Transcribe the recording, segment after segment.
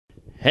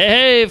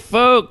Hey,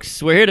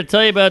 folks, we're here to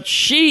tell you about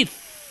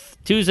Sheath.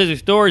 Tuesdays with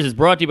Stories is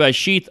brought to you by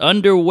Sheath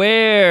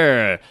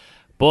Underwear.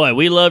 Boy,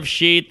 we love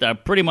Sheath. I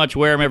pretty much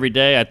wear them every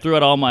day. I threw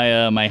out all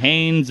my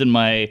Hanes and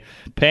my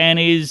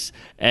panties.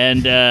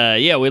 And,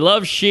 we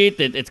love Sheath.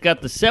 It's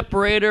got the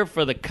separator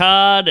for the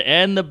cod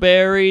and the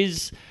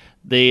berries,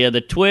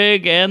 the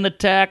twig and the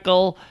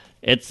tackle.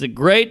 It's a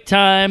great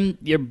time.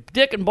 Your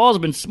dick and balls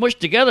have been smushed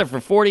together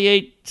for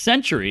 48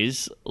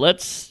 centuries.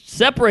 Let's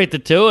separate the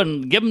two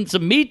and give them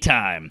some me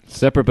time.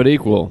 Separate but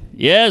equal.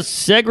 Yes,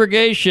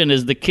 segregation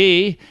is the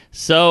key.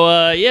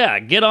 So,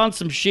 get on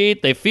some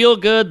Sheath. They feel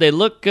good. They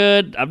look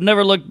good. I've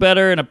never looked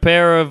better in a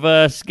pair of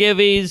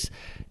skivvies.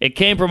 It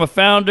came from a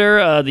founder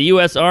of the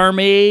U.S.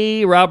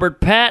 Army,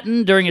 Robert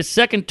Patton, during his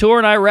second tour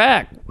in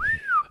Iraq.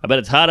 I bet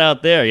it's hot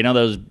out there. You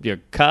know, your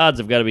cods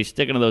have got to be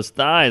sticking to those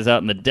thighs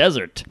out in the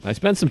desert. I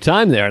spent some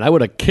time there, and I would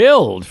have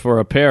killed for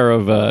a pair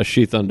of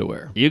Sheath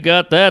underwear. You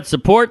got that.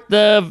 Support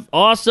the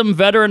awesome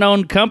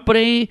veteran-owned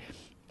company.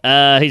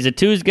 He's a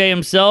Tuesday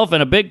himself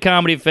and a big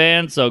comedy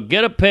fan, so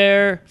get a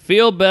pair,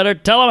 feel better,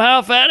 tell him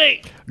how,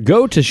 fatty.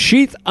 Go to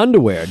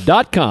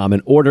sheathunderwear.com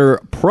and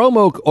order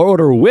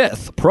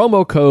with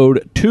promo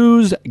code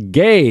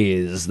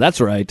TUESGAYS.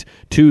 That's right,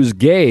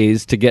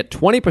 TUESGAYS to get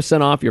 20%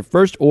 off your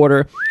first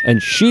order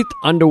and Sheath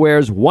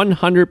Underwear's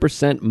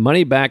 100%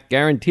 money-back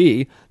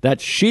guarantee.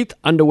 That's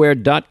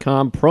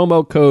sheathunderwear.com,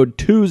 promo code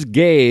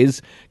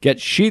TUESGAYS. Get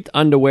Sheath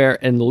Underwear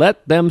and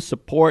let them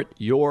support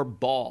your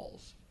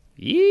balls.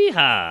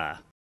 Yeehaw.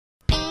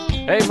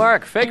 Hey,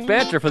 Mark, fake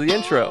banter for the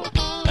intro.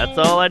 That's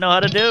all I know how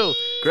to do.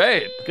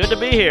 Great. Good to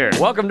be here.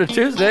 Welcome to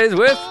Tuesdays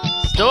with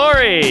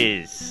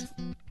Stories.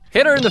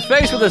 Hit her in the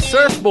face with a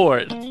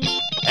surfboard.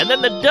 And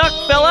then the duck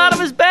fell out of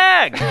his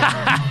bag.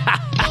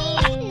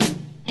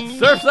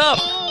 Surf's up.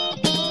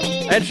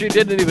 And she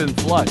didn't even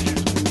flush.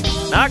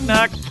 Knock,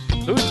 knock.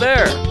 Who's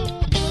there?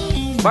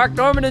 Mark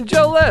Norman and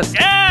Joe List.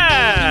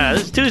 Yeah!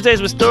 This is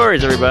Tuesdays with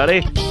Stories,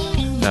 everybody.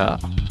 No,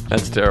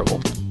 that's terrible.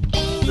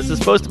 This is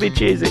supposed to be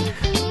cheesy.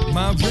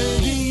 My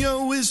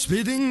radio is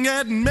spitting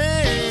at me.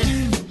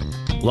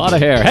 A lot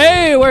of hair.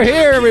 Hey, we're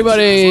here,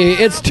 everybody.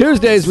 It's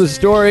Tuesdays with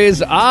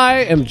Stories. I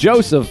am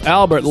Joseph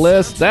Albert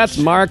List. That's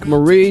Mark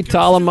Marie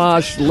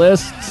Talamash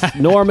List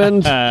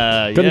Norman.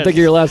 Couldn't think of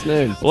your last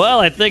name. Well,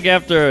 I think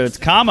it's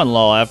common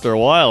law after a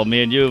while.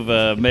 Me and you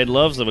have made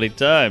love so many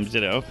times,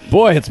 you know.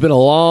 Boy, it's been a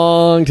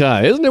long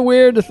time. Isn't it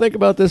weird to think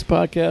about this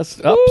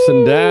podcast? Ups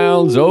and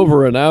downs,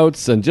 over and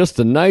outs, and just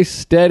a nice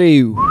steady,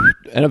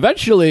 and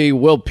eventually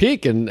we'll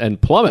peak and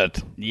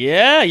plummet.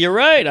 Yeah, you're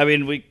right. I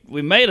mean,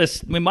 we might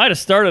have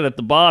started at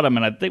the bottom,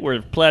 and I think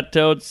we're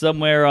plateaued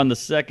somewhere on the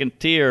second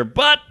tier.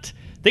 But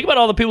think about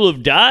all the people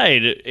who've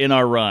died in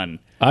our run.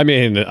 I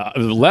mean,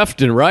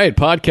 left and right,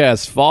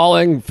 podcasts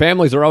falling.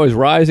 Families are always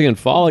rising and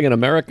falling in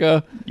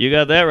America. You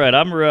got that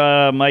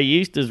right. My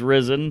yeast is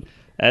risen,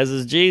 as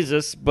is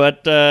Jesus.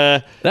 But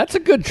that's a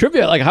good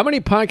trivia. Like, how many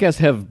podcasts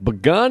have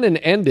begun and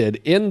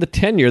ended in the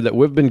tenure that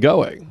we've been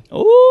going?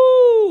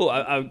 Ooh,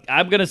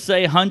 I'm going to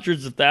say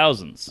hundreds of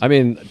thousands. I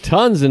mean,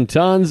 tons and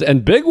tons,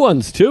 and big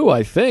ones, too,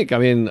 I think. I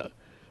mean,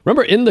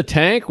 remember In the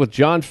Tank with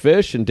John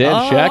Fish and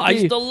Dan Shackey? I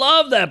used to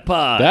love that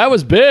pod. That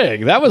was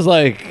big. That was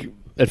like,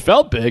 it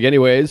felt big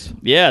anyways.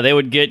 Yeah, they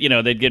would get,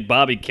 they'd get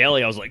Bobby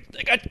Kelly. I was like,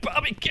 they got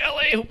Bobby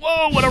Kelly.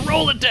 Whoa, what a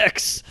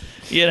Rolodex.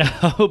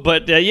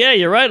 But yeah,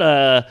 you're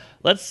right.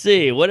 Let's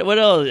see. What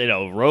else?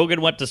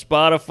 Rogan went to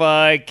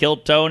Spotify. Kill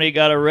Tony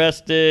got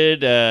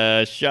arrested.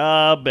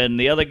 Shab and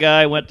the other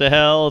guy went to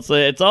hell.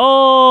 It's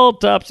all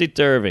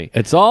topsy-turvy.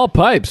 It's all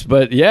pipes.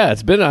 But yeah,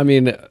 it's been,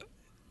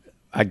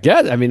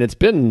 it's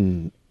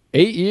been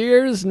 8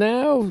 years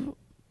now.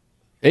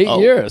 8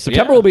 years.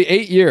 September will be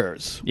 8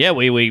 years. Yeah,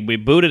 we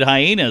booted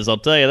Hyenas, I'll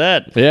tell you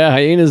that. Yeah,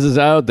 Hyenas is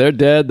out. They're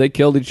dead. They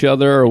killed each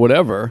other or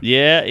whatever.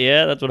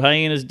 Yeah, that's what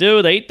Hyenas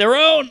do. They eat their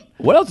own.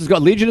 What else has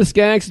got? Legion of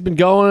Skanks has been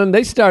going.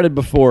 They started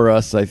before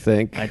us, I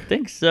think. I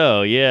think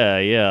so.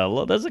 Yeah.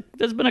 Well, there's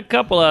been a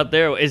couple out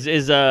there. Is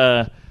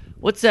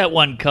what's that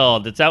one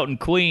called? It's out in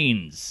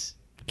Queens.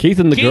 Keith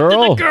and the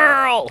Girl?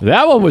 Girl.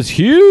 That one was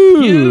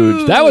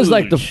huge. That was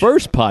like the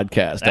first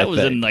podcast. That was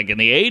in the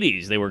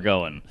 80s they were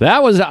going.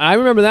 I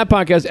remember that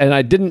podcast, and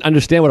I didn't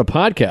understand what a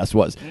podcast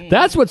was.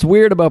 That's what's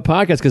weird about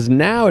podcasts, because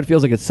now it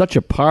feels like it's such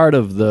a part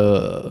of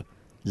the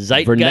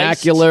zeitgeist.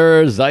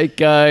 Vernacular,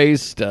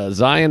 zeitgeist,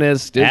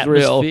 Zionist,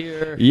 Israel.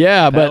 Atmosphere,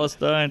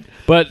 Palestine.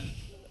 But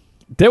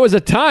there was a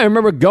time, I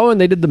remember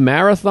they did the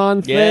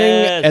marathon thing,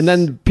 and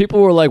then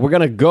people were like, we're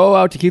going to go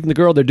out to Keith and the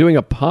Girl. They're doing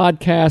a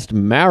podcast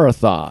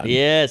marathon.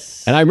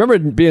 Yes. And I remember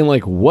being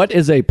like, what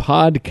is a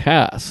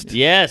podcast?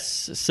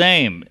 Yes,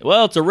 same.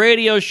 Well, it's a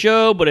radio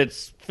show, but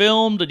it's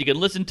filmed, and you can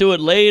listen to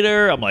it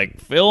later. I'm like,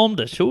 filmed?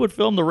 Who would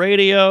film the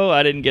radio?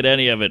 I didn't get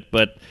any of it,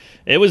 but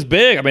it was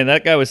big. I mean,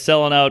 that guy was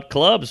selling out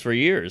clubs for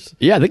years.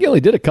 Yeah, I think he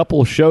only did a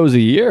couple shows a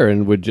year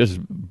and would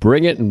just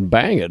bring it and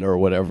bang it or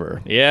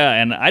whatever. Yeah,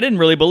 and I didn't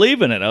really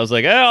believe in it. I was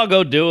like, I'll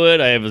go do it.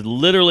 I have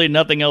literally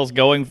nothing else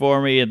going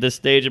for me at this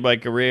stage of my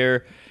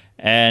career.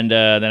 And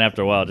then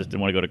after a while, I just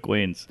didn't want to go to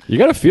Queens. You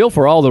got to feel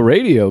for all the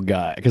radio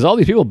guy, because all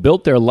these people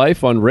built their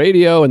life on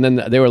radio, and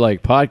then they were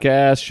like,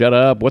 podcast, shut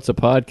up, what's a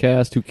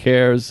podcast, who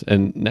cares?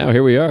 And now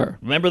here we are.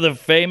 Remember the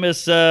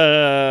famous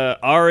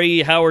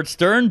Ari Howard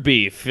Stern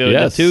beef?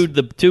 Yes.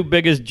 The two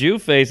biggest Jew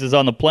faces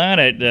on the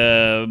planet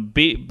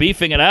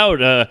beefing it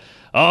out.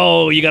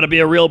 Oh, you got to be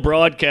a real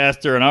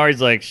broadcaster. And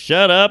Ari's like,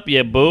 shut up,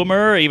 you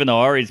boomer, even though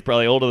Ari's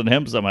probably older than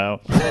him somehow.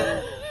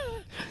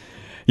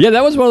 Yeah,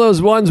 that was one of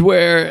those ones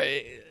where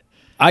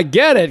I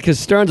get it, because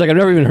Stern's like, I've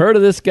never even heard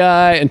of this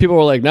guy. And people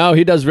were like, no,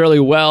 he does really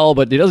well,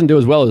 but he doesn't do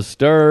as well as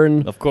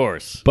Stern. Of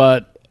course.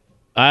 But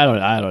I don't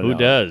know. Who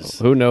does?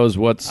 Who knows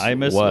what's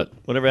Imus, what?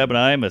 Whatever happened to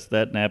Imus,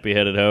 that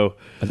nappy-headed hoe?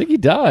 I think he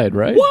died,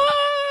 right? What?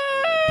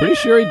 Pretty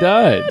sure he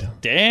died.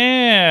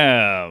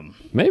 Damn.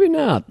 Maybe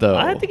not, though.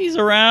 I think he's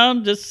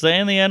around just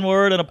saying the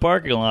N-word in a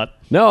parking lot.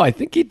 No, I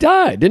think he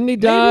died. Didn't he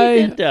die?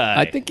 Maybe he did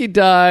die. I think he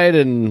died,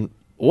 and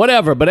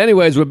whatever. But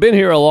anyways, we've been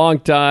here a long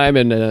time,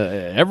 and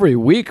every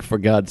week, for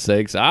God's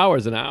sakes,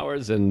 hours and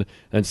hours. And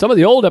some of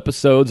the old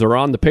episodes are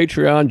on the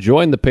Patreon.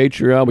 Join the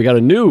Patreon. We got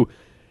a new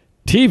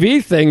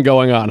TV thing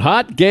going on.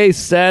 Hot Gay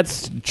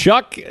Sets.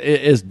 Chuck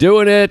is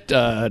doing it.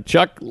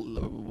 Chuck,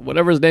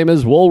 whatever his name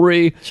is,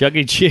 Woolry. Chuck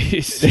E.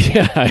 Cheese.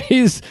 Yeah,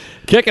 he's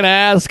kicking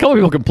ass. A couple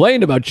people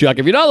complained about Chuck.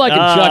 If you're not liking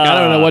Chuck, I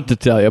don't know what to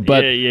tell you.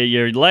 But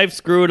your life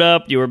screwed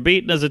up. You were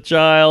beaten as a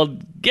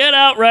child. Get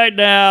out right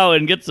now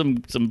and get some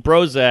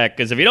Prozac.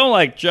 Because if you don't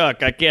like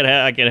Chuck, I can't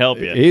help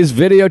you. He's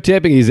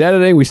videotaping. He's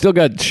editing. We still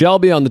got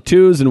Shelby on the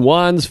 2s and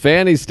 1s.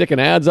 Fanny's sticking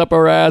ads up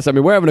our ass. I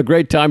mean, we're having a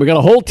great time. We got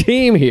a whole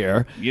team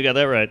here. You got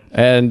that right.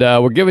 And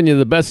we're giving you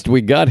the best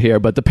we got here.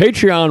 But the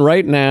Patreon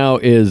right now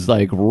is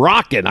like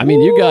rocking. I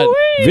mean, you got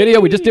video.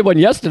 We just did one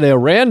yesterday, a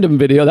random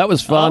video. That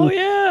was fun. Oh,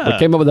 yeah. We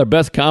came up with our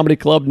best comedy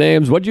club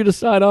names. What'd you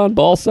decide on?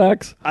 Ball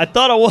sacks? I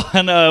thought of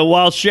one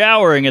while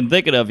showering and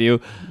thinking of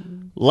you.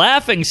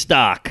 Laughing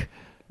stock.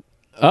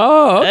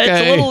 Oh, okay.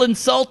 It's a little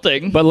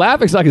insulting. But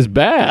laughing stock is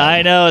bad.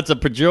 I know it's a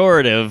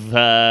pejorative,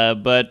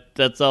 but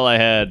that's all I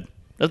had.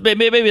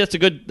 Maybe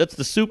that's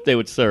the soup they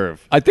would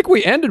serve. I think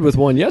we ended with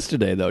one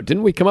yesterday, though.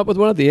 Didn't we come up with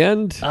one at the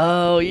end?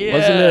 Oh, yeah.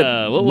 Wasn't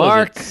it what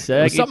Mark? Was it?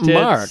 It was something Tits.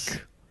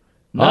 Mark.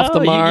 No, Off the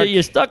mark.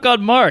 You're stuck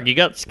on Mark. You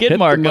got skid Hit the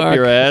mark up mark.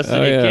 your ass, and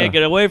Oh, you yeah. can't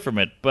get away from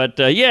it. But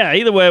yeah,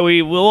 either way,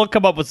 we'll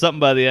come up with something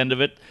by the end of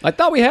it. I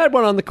thought we had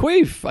one on the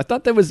queef. I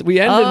thought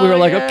we ended. We were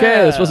like,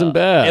 okay, this wasn't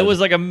bad. It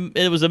was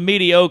a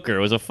mediocre.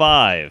 It was a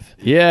 5.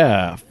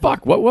 Yeah.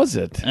 Fuck. What was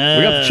it? We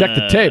got to check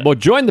the tape. Well,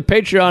 join the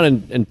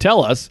Patreon and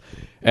tell us.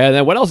 And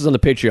then what else is on the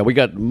Patreon? We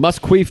got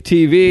Must Queef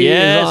TV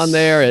Yes. is on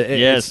there.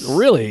 Yes. It's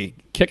really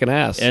kicking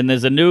ass. And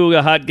there's a new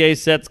Hot Gay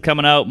Sets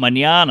coming out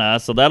mañana,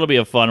 so that'll be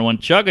a fun one.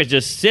 Chuck is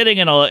just sitting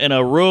in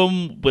a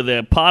room with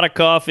a pot of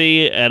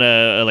coffee and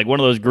like one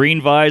of those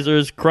green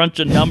visors,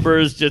 crunching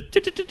numbers, just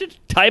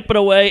typing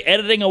away,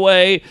 editing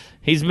away.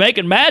 He's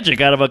making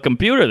magic out of a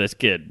computer, this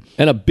kid.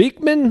 And a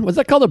Beekman? Was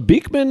that called a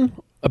Beekman?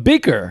 A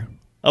beaker.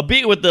 A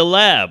beat with the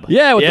lab.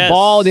 Yeah, with Yes. the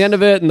ball at the end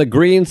of it, and the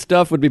green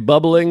stuff would be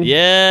bubbling.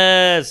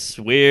 Yes,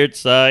 weird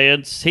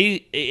science.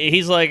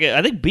 He's like,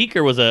 I think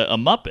Beaker was a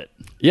Muppet.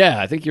 Yeah,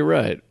 I think you're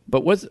right.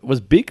 But was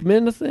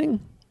Beekman a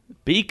thing?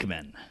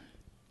 Beekman.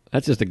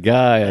 That's just a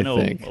guy, I No,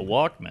 think. a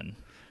Walkman.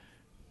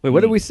 Wait, what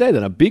did we say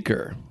then? A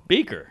beaker.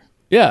 Beaker.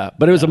 Yeah,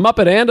 but it was a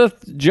Muppet and a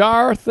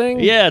jar thing?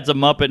 Yeah, it's a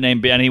Muppet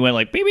named and he went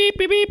like beep beep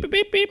beep beep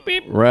beep beep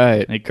beep.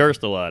 Right. And he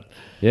cursed a lot.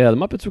 Yeah, the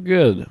Muppets were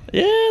good.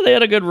 Yeah, they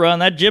had a good run.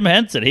 That Jim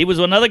Henson, he was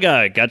another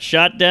guy. Got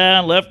shot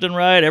down left and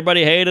right.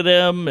 Everybody hated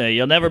him.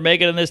 You'll never make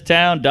it in this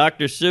town.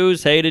 Dr.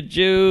 Seuss hated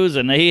Jews,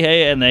 and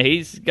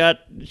he's got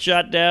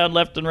shot down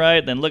left and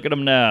right. Then look at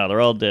him now; they're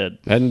all dead.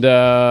 And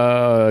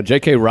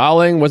J.K.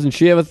 Rowling, wasn't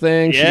she have a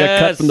thing? She got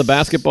cut Yes. from the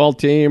basketball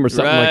team or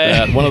something like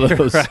that. One of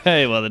those.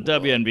 Right. Well, the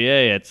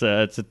WNBA, it's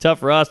a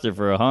tough roster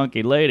for a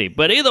honky lady.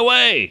 But either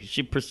way,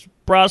 she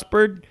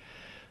prospered.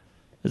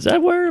 Is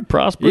that where it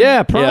prospered?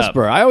 Yeah,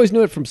 prosper. I always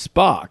knew it from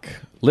Spock.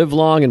 Live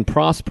long and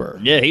prosper.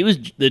 Yeah, he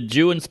was the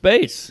Jew in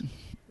space.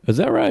 Is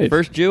that right?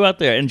 First Jew out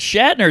there. And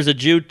Shatner's a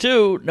Jew,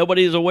 too.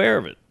 Nobody's aware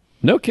of it.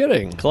 No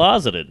kidding.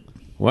 Closeted.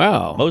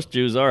 Wow. Most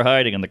Jews are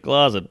hiding in the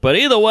closet. But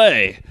either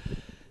way,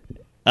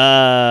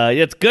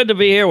 it's good to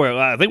be here.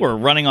 I think we're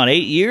running on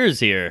 8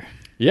 years here.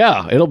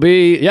 Yeah,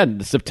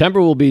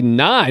 September will be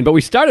 9, but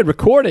we started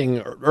recording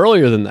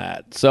earlier than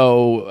that.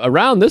 So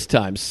around this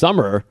time,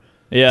 summer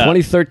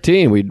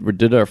 2013, we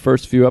did our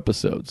first few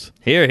episodes.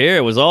 Here,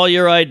 it was all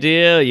your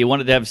idea. You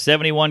wanted to have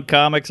 71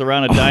 comics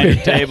around a dining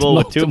table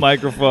with 2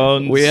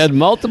 microphones. We had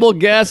multiple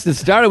guests. It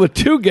started with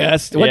 2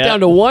 guests. It went down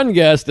to 1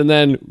 guest, and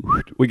then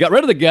we got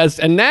rid of the guests.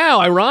 And now,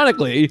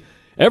 ironically,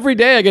 every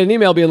day I get an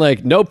email being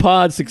like, no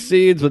pod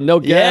succeeds with no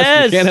guest.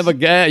 Yes. You can't have a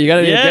guest. You got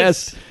to need a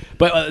guest.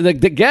 But the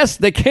guests,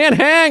 they can't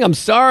hang. I'm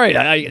sorry.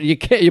 You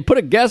can't. You put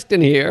a guest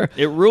in here.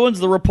 It ruins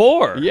the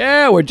rapport.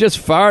 Yeah, we're just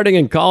farting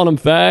and calling them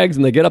fags,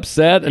 and they get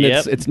upset, and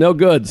it's no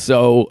good.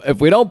 So if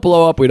we don't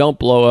blow up, we don't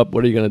blow up.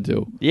 What are you going to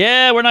do?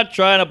 Yeah, we're not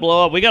trying to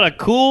blow up. We got a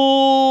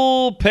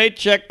cool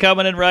paycheck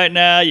coming in right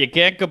now. You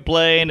can't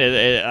complain.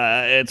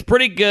 It's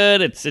pretty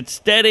good. It's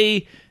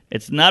steady.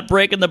 It's not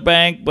breaking the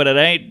bank, but it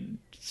ain't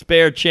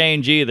spare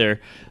change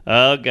either.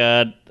 Oh,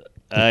 God.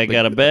 I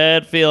got a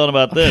bad feeling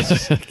about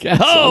this.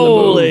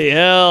 Holy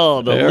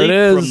hell. The There it leap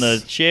is. from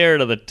the chair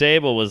to the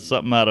table was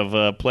something out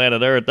of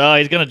planet Earth. Oh,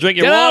 he's going to drink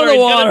your Get out water. of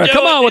the He's gonna water. do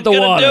Come it. on with He's the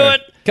gonna water. Do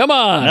it. Come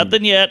on.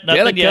 Nothing yet. Get a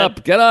Nothing yet.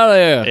 cup. Get out of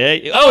there.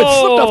 Yeah. Oh, it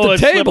slipped off the it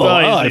slipped table.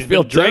 off. Oh, I He's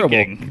feel been terrible.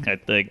 drinking, I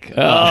think.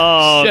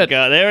 Oh, shit.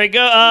 God. There we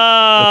go. Oh.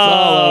 It's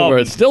all over.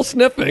 It's still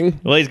sniffing.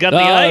 Well, he's got the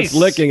Oh, ice. It's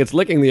licking. It's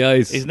licking the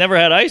ice. He's never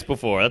had ice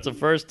before. That's the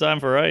first time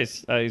for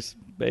ice. Ice,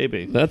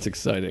 baby. That's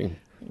exciting.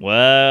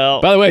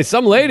 Well, By the way,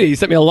 some lady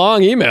sent me a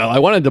long email. I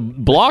wanted to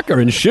block her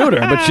and shoot her,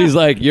 but she's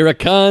like, "You're a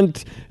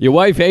cunt. Your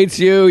wife hates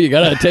you. You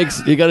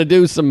gotta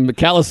do some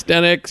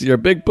calisthenics. You're a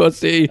big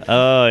pussy."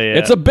 oh, yeah.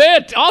 It's a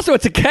bit. Also,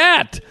 it's a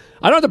cat.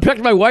 I don't have to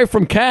protect my wife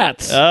from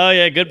cats. Oh,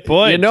 yeah, good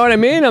point. You know what I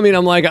mean?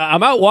 I'm like,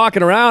 I'm out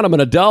walking around. I'm an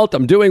adult.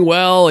 I'm doing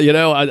well. You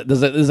know,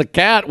 there's a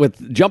cat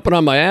with jumping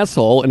on my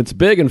asshole, and it's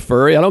big and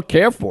furry. I don't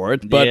care for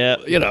it, but Yeah.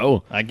 you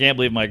know. I can't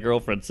believe my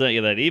girlfriend sent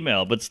you that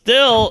email. But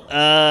still,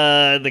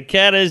 the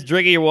cat is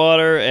drinking your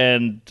water,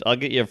 and I'll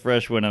get you a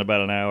fresh one in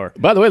about an hour.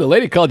 By the way, the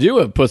lady called you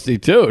a pussy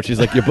too. She's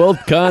like, "You're both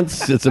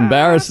cunts. It's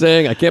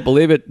embarrassing. I can't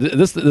believe it.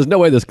 There's no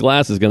way this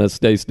glass is gonna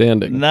stay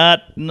standing."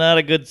 Not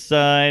a good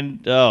sign.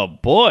 Oh,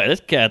 boy,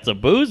 this cat's a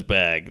booze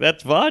bag.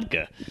 That's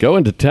vodka.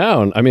 Going to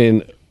town. I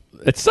mean,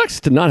 it sucks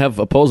to not have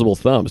opposable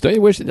thumbs. Don't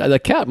you wish the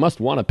cat must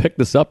want to pick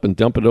this up and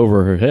dump it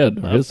over her head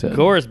or his head? Of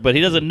course, but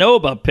he doesn't know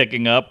about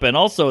picking up, and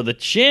also the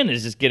chin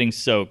is just getting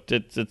soaked.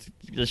 It's a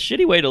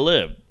shitty way to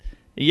live.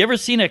 You ever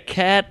seen a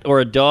cat or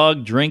a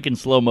dog drink in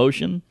slow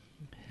motion?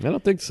 I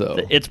don't think so.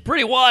 It's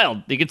pretty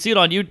wild. You can see it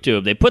on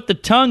YouTube. They put the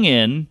tongue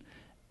in,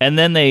 and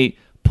then they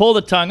pull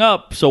the tongue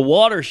up so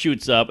water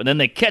shoots up, and then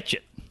they catch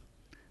it.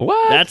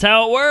 What? That's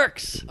how it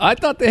works. I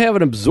thought they have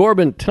an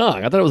absorbent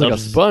tongue. I thought it was like a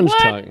sponge What?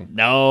 tongue.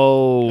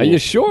 No. Are you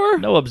sure?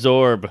 No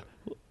absorb.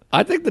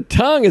 I think the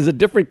tongue is a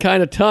different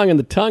kind of tongue, and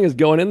the tongue is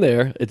going in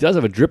there. It does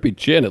have a drippy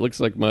chin. It looks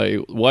like my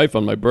wife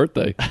on my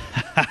birthday.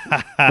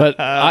 But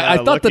I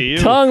thought Lucky the you.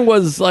 tongue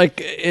was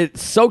like it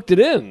soaked it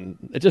in.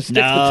 It just sticks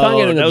the tongue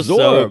in and no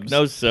absorbs. soak.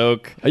 No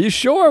soak. Are you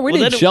sure? We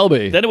need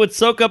Shelby. Then it would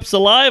soak up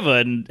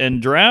saliva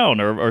and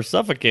drown or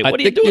suffocate. What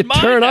do you do with mine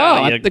turn now?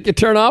 off. I think you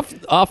turn off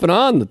and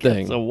on the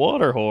thing. It's a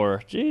water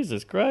whore.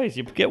 Jesus Christ.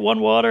 You get one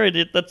water,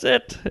 and that's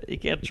it. You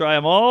can't try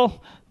them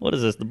all. What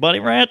is this, the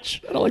Bunny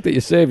Ranch? I don't like that you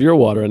save your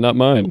water and not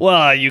mine.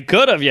 Well, you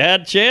could have. You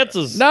had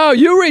chances. No,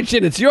 you reach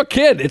in. It's your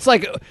kid. It's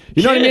like,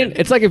 you know what I mean? Kid.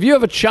 It's like if you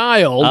have a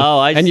child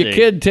and your see.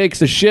 kid takes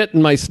a shit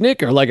in my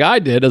sneaker like I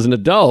did as an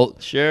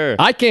adult. Sure.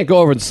 I can't go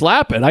over and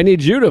slap it. I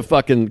need you to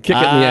fucking kick it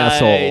in the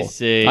asshole.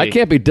 see. I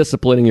can't be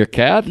disciplining your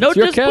cat. No, it's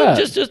your cat.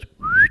 just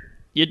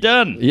you're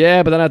done.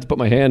 Yeah, but then I have to put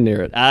my hand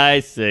near it.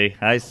 I see.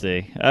 All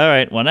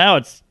right. Well, now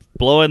it's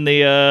blowing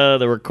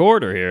the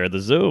recorder here, the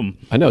Zoom.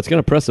 I know. It's going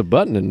to press a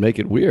button and make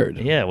it weird.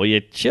 Yeah, well, you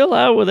chill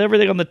out with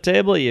everything on the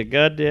table, you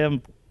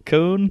goddamn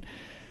coon.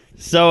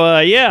 So,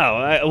 where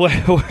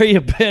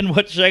you been?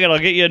 What second? I'll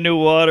get you a new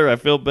water. I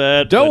feel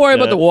bad. Don't but, worry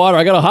about the water.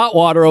 I got a hot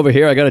water over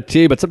here. I got a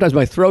tea, but sometimes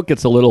my throat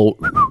gets a little...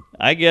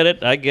 I get it.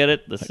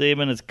 The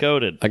semen is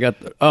coated.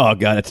 Oh,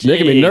 God. It's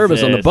making me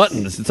nervous on the Jesus.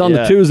 buttons. It's on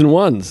the Yeah. 2s and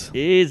 1s.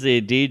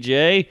 Easy,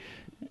 DJ.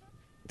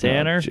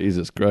 Tanner. Oh,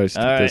 Jesus Christ.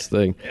 All right. This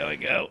thing. There we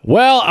go.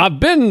 Well,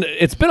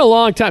 it's been a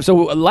long time. So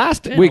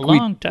last Been week a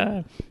long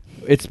time.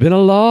 it's been a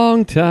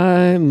long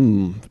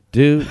time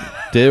doing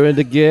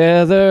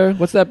together.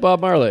 What's that, Bob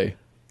Marley?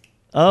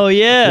 Oh,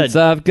 yeah. Since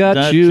I've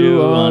got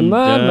you on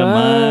my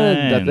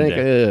mind. I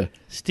think.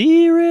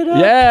 Steer it up.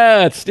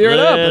 Yeah, steer it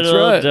up. That's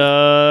little right.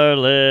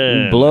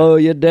 darling. Blow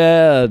your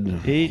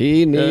dad. He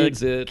the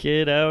needs it.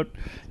 Kid out.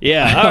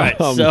 Yeah, all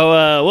right.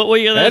 So what were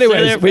you going to say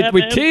Anyways, there, we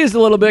Batman? teased a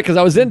little bit because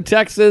I was in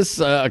Texas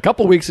a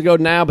couple weeks ago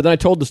now, but then I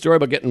told the story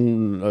about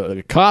getting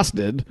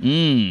accosted,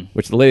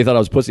 which the lady thought I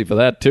was pussy for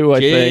that too, I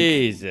think.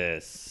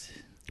 Jesus.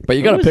 But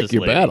you got to Who is pick this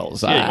your lady?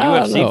 battles. Is she a I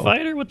don't UFC know.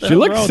 fighter? What the She hell's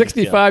looked wrong with this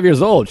 65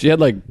 years old. She had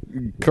like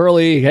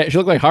curly hair. She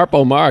looked like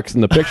Harpo Marx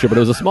in the picture, but it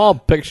was a small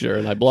picture,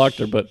 and I blocked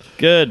her.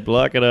 Good.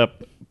 Block it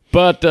up.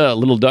 But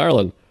little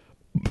darling,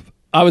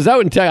 I was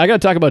out in Texas. I got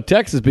to talk about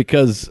Texas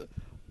because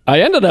I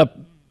ended up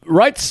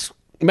right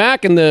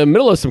smack in the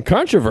middle of some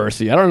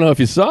controversy. I don't know if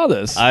you saw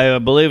this. I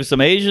believe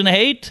some Asian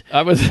hate.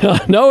 I was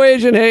no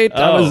Asian hate.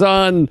 I Oh. was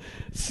on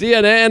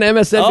CNN,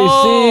 MSNBC,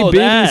 Oh,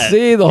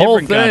 BBC, the whole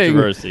Different thing.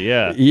 controversy,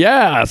 yeah.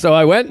 Yeah, so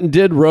I went and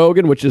did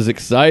Rogan, which is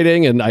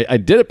exciting, and I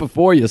did it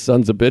before, you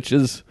sons of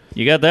bitches.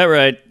 You got that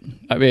right.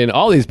 I mean,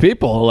 all these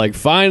people, like,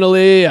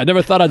 finally, I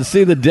never thought I'd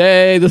see the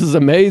day. This is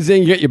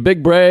amazing. You get your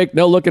big break.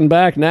 No looking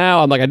back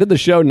now. I'm like, I did the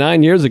show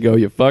 9 years ago,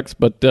 you fucks,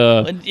 but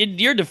In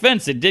your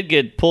defense, it did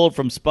get pulled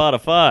from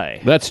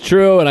Spotify. that's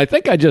true, and I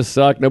think I just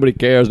suck. Nobody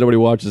cares. Nobody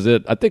watches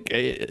it. I think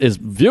his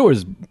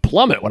viewers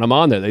plummet when I'm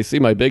on there. They see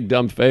my big,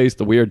 dumb face,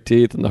 the weird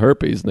teeth, and the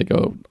herpes, and they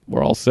go,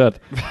 we're all set.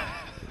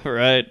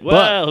 Right.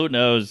 Well, who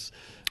knows?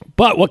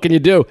 But what can you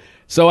do?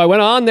 So I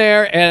went on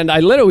there, and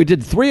I literally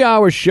did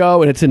 3-hour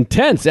show, and it's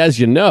intense, as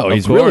you know.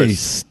 He's really course.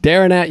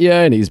 staring at you,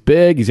 and he's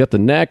big. He's got the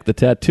neck, the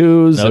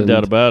tattoos. No and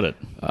doubt about it.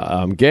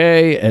 I'm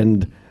gay,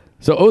 and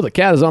So, the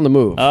cat is on the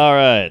move. All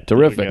right.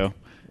 Terrific. There we go.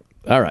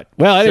 All right.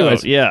 Well,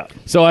 anyways. So, yeah.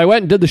 So I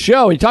went and did the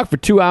show. He talked for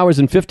 2 hours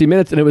and 50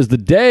 minutes, and it was the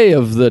day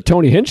of the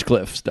Tony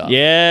Hinchcliffe stuff.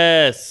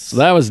 Yes.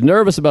 So I was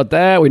nervous about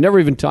that. We never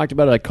even talked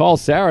about it. I called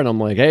Sarah, and I'm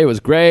like, hey, it was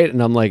great.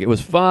 And I'm like, it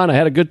was fun. I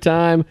had a good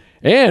time.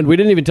 And we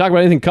didn't even talk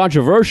about anything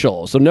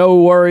controversial, so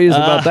no worries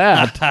about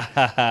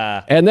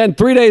that. And then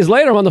 3 days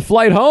later, I'm on the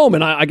flight home,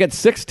 and I get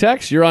 6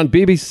 texts. You're on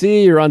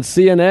BBC, you're on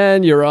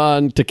CNN, you're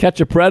on To Catch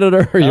a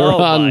Predator, you're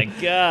on my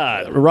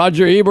God.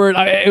 Roger Ebert.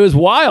 It was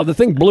wild. The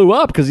thing blew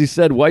up because he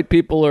said white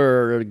people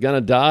are going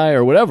to die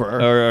or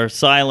whatever. Or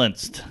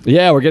silenced.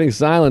 Yeah, we're getting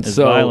silenced.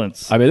 So,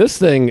 violence. I mean, this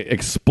thing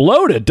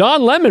exploded.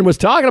 Don Lemon was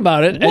talking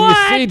about it, and you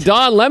see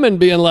Don Lemon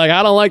being like,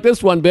 I don't like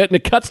this one bit, and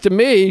it cuts to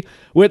me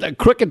with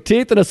crooked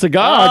teeth and a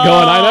cigar going,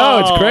 I know,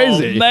 it's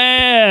crazy.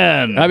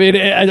 Man. I mean,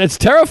 it's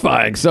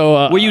terrifying.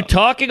 So, were you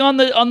talking on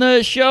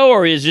the show,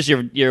 or is this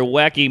your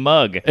wacky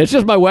mug? it's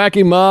just my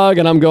wacky mug,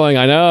 and I'm going,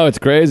 I know, it's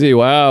crazy.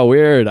 Wow,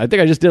 weird. I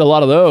think I just did a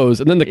lot of those.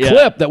 And then the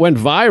clip that went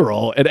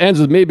viral, it ends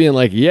with me being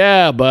like,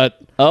 yeah, but...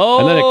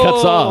 and then it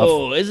cuts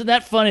off. Isn't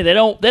that funny? They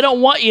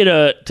don't want you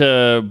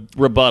to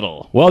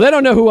rebuttal. Well, they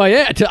don't know who I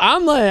am.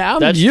 I'm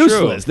That's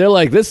useless. true. They're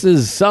like, this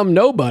is some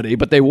nobody,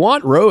 but they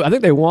want I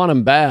think they want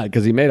him bad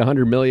because he made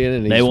 $100 million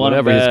and he's want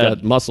him whatever. He's bad.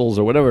 got muscles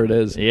or whatever it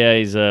is. Yeah,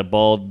 he's a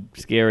bald,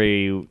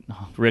 scary,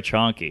 rich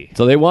honky.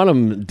 So they want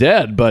him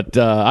dead, but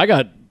I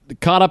got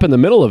caught up in the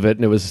middle of it,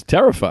 and it was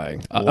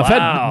terrifying. I've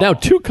had now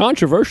 2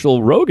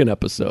 controversial Rogan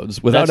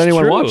episodes without That's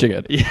anyone true. watching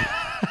it. Yeah.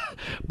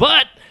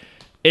 But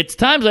it's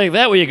times like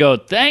that where you go,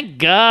 thank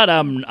God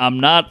I'm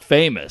not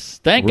famous.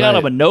 Thank God Right.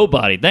 I'm a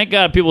nobody. Thank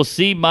God people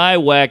see my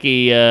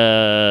wacky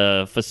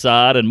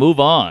facade and move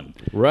on.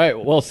 Right.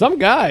 Well, some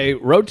guy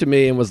wrote to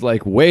me and was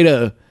like, way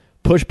to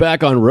push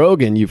back on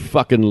Rogan, you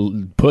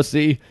fucking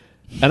pussy.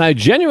 And I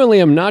genuinely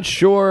am not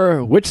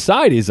sure which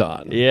side he's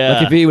on. Yeah.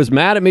 Like if he was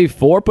mad at me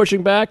for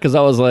pushing back, because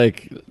I was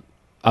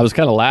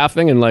kind of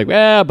laughing and like,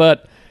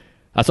 but...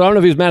 So I don't know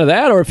if he was mad at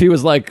that or if he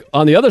was like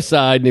on the other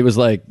side and he was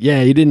like,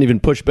 yeah, you didn't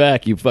even push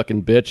back, you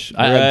fucking bitch.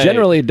 I Right.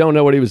 generally don't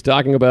know what he was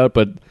talking about,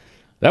 but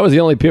that was the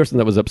only person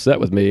that was upset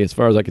with me as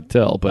far as I could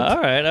tell. But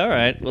All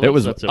right. Well, it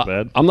was not so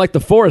bad. I'm like the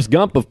Forrest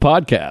Gump of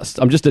podcasts.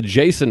 I'm just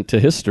adjacent to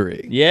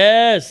history.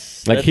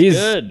 Yes. Like that's he's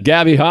good.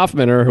 Gabby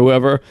Hoffman or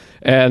whoever,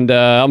 and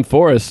I'm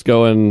Forrest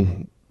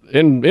going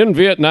in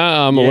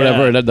Vietnam or Yeah.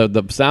 whatever. And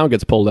the sound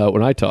gets pulled out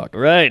when I talk.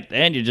 Right.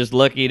 And you're just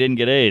lucky you didn't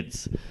get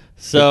AIDS.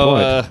 Good So,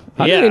 point.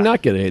 How yeah. did he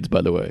not get AIDS,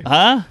 by the way?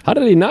 Huh? How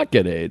did he not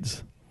get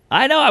AIDS?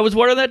 I know. I was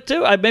wondering that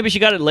too. Maybe she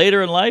got it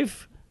later in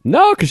life.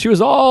 No, because she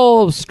was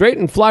all straight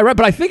and fly right.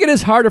 But I think it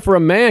is harder for a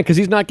man because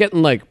he's not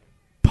getting like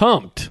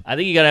pumped. I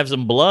think you got to have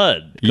some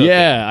blood. cooking.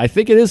 Yeah, I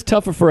think it is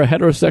tougher for a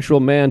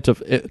heterosexual man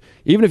to,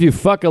 even if you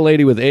fuck a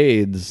lady with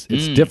AIDS,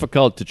 it's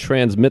difficult to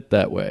transmit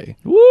that way.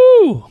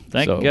 Woo!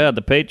 Thank So- God,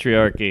 the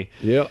patriarchy.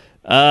 Yeah.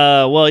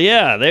 Well,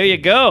 yeah, there you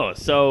go.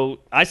 So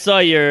I saw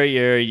your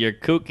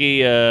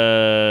kooky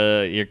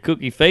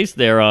face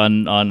there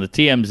on the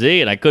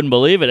TMZ, and I couldn't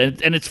believe it.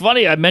 And it's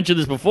funny. I mentioned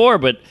this before,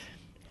 but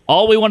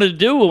all we wanted to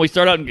do when we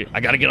started out, I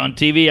got to get on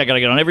TV. I got to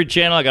get on every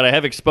channel. I got to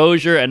have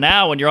exposure. And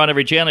now, when you're on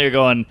every channel, you're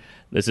going,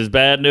 "This is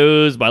bad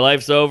news. My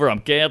life's over. I'm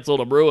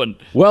canceled. I'm ruined."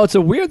 Well, it's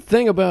a weird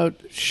thing about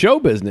show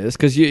business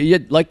because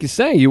you like you're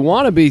saying, you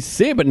want to be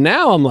seen, but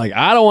now I'm like,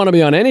 I don't want to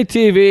be on any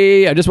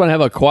TV. I just want to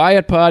have a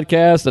quiet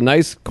podcast, a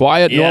nice,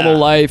 quiet, normal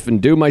life,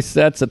 and do my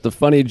sets at the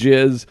Funny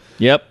Jizz.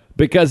 Yep.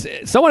 Because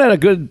someone had a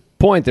good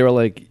point. They were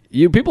like,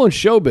 you people in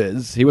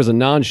showbiz, he was a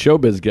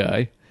non-showbiz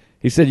guy.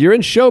 He said, you're in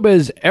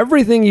showbiz,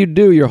 everything you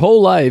do your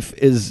whole life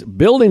is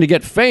building to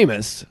get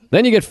famous.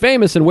 Then you get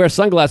famous and wear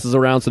sunglasses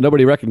around so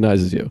nobody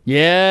recognizes you.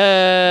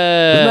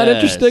 Yeah. Isn't that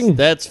interesting?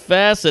 That's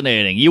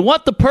fascinating. You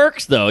want the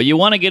perks, though. You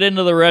want to get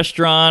into the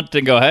restaurant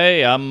and go,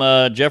 "Hey, I'm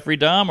Jeffrey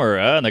Dahmer."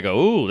 And they go,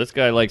 "Ooh, this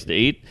guy likes to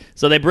eat."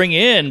 So they bring you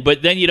in,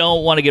 but then you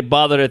don't want to get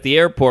bothered at the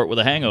airport with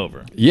a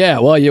hangover. Yeah,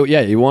 well,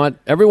 you want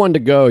everyone to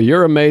go,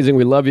 you're amazing,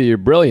 we love you, you're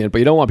brilliant, but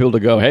you don't want people to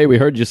go, hey, we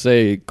heard you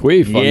say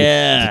queef on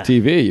the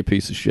TV, you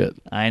piece of shit.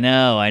 I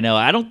know.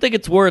 I don't think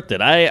it's worth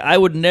it. I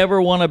would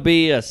never want to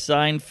be a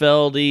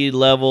Seinfeld-y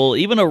level,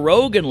 even a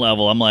Rogan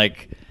level. I'm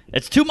like,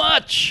 it's too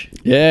much.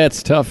 Yeah,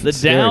 it's tough. The It's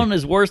scary. down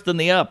is worse than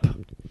the up.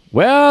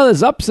 Well,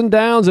 there's ups and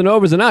downs and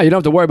overs and outs. You don't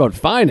have to worry about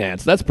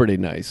finance. That's pretty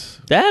nice.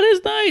 That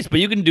is nice,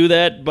 but you can do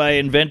that by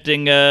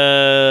inventing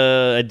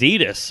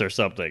Adidas or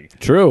something.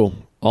 True.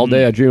 All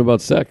day I dream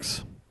about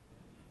sex.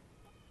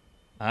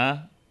 Huh?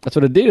 That's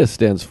what Adidas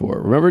stands for.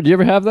 Remember? Do you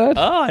ever have that?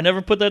 Oh, I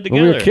never put that When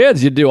together. we were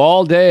kids, you'd do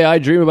all day I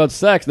dream about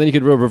sex. Then you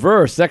could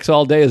reverse. Sex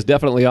all day is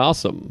definitely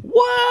awesome.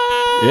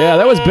 What? Yeah,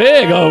 that was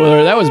big over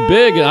there. That was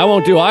big. And I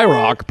won't do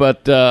IROC,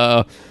 but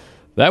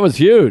that was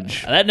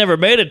huge. That never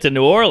made it to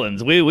New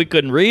Orleans. We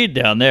couldn't read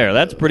down there.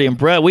 That's pretty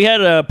impressive. We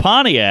had a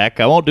Pontiac.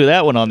 I won't do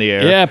that one on the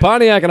air. Yeah,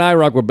 Pontiac and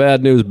IROC were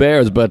bad news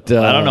bears, but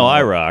I don't know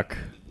IROC.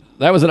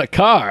 that was in a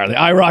car, the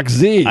IROC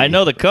Z. I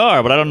know the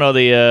car, but I don't know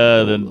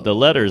the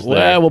letters there.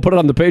 Well, we'll put it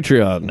on the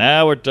Patreon.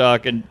 Now we're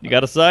talking. You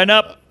got to sign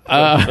up.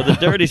 for the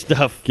dirty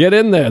stuff. Get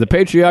in there, the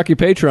Patriarchy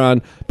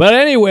Patreon. But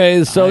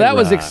anyways, so that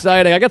was rock.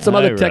 exciting. I got some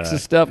other rock.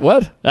 Texas stuff.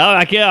 What? Oh,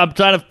 I can't. I'm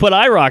trying to put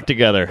IROC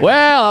together.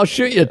 Well, I'll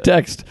shoot you a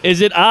text.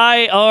 Is it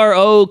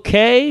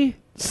IROK?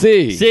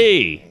 C.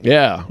 C.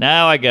 Yeah.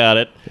 Now I got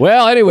it.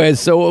 Well, anyways,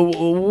 so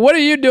what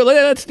do you do?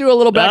 Let's do a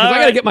little back, because I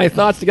got to get my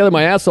thoughts together,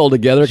 my asshole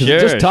together, because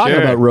just talking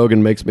about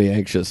Rogan makes me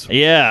anxious.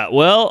 Yeah,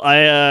 well,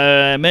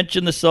 I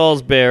mentioned the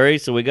Salisbury,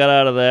 so we got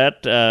out of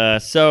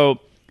that. So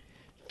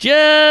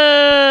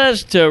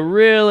just to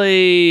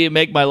really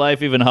make my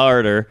life even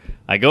harder,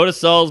 I go to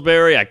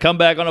Salisbury, I come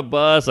back on a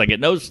bus, I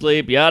get no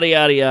sleep, yada,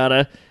 yada,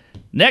 yada.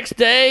 Next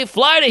day,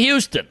 fly to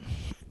Houston.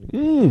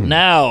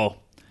 Now,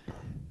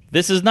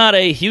 this is not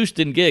a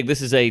Houston gig.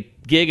 This is a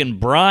gig in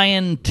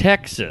Bryan,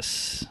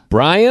 Texas.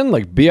 Bryan?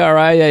 Like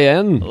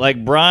Brian?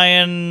 Like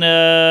Brian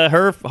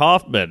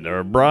Hoffman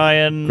or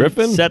Brian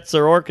Griffin?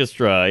 Setzer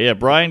Orchestra. Yeah,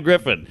 Brian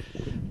Griffin.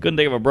 Couldn't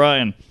think of a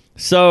Brian.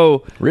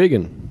 So,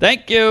 Regan.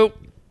 thank you.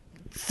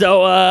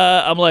 So,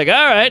 I'm like, all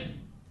right,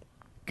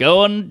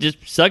 going,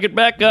 just suck it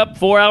back up.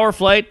 4-hour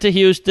flight to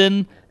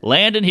Houston.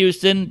 Land in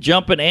Houston,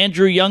 jump in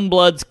Andrew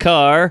Youngblood's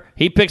car.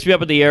 He picks me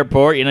up at the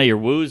airport. You know, you're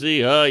woozy.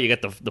 You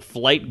got the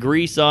flight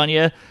grease on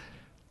you.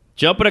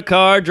 Jump in a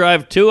car,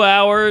 drive 2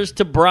 hours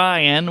to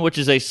Bryan, which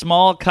is a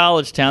small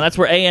college town. That's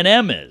where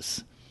A&M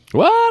is.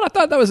 What? I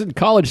thought that was in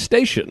College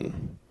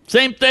Station.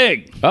 Same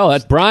thing. Oh,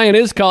 that's Bryan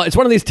is college. It's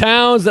one of these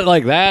towns that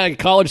like that.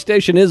 College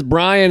Station is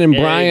Bryan, and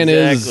Bryan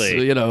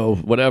Exactly.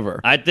 is,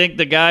 whatever. I think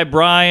the guy,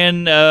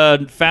 Brian,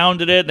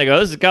 founded it. And they go,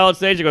 this is College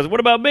Station. He goes,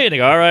 what about me? And they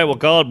go, all right, we'll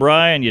call it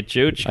Brian, you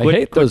chooch. I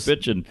hate those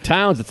bitching.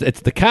 towns.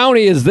 It's the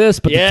county is this,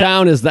 but Yeah. the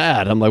town is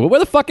that. I'm like, well, where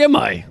the fuck am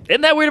I?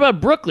 Isn't that weird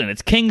about Brooklyn?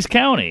 It's Kings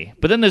County.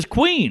 But then there's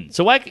Queen.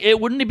 So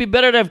wouldn't it be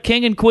better to have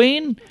King and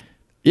Queen?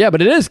 Yeah,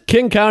 but it is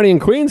King County and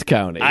Queens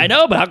County. I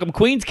know, but how come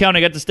Queens County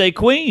got to stay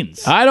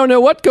Queens? I don't know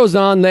what goes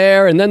on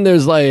there, and then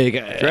there's like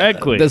Drag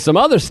queen. There's some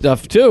other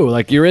stuff too.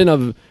 Like you're in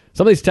some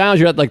of these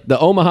towns. You're at like the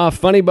Omaha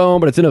Funny Bone,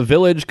 but it's in a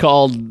village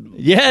called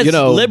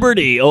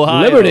Liberty,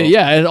 Ohio. Liberty.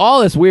 Yeah, and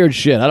all this weird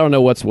shit. I don't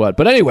know what's what,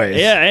 but anyways.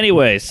 Yeah.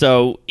 Anyway,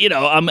 so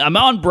I'm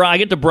on Brian. I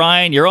get to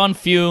Brian. You're on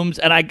fumes,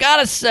 and I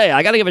gotta say,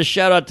 I gotta give a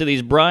shout out to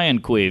these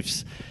Brian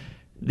queefs.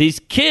 These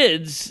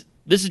kids.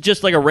 This is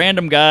just like a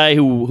random guy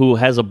who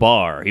has a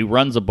bar. He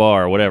runs a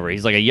bar or whatever.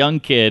 He's like a young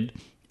kid,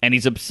 and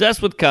he's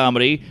obsessed with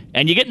comedy.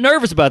 And you get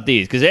nervous about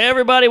these because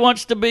everybody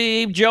wants to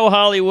be Joe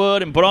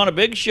Hollywood and put on a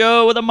big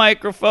show with a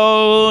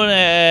microphone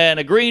and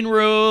a green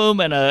room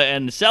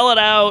and sell it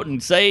out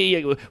and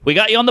say, we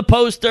got you on the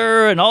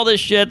poster and all this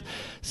shit.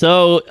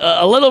 So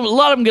a lot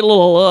of them get a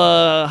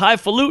little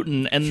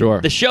highfalutin, and Sure.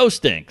 the show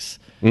stinks.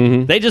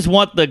 Mm-hmm. They just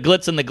want the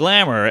glitz and the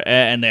glamour,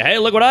 and hey,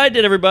 look what I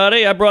did,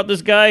 everybody! I brought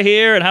this guy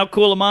here, and how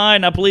cool am I?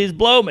 Now please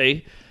blow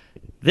me.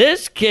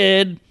 This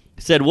kid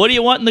said, "What do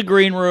you want in the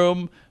green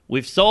room?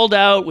 We've sold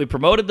out. We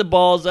promoted the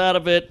balls out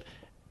of it.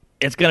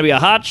 It's going to be a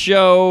hot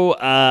show.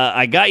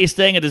 I got you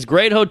staying at this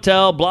great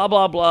hotel. Blah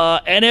blah blah,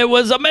 and it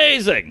was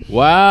amazing."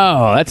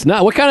 Wow, that's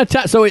not what kind of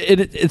town. So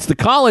it's the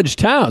college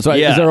town. So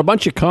Yeah. is there a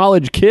bunch of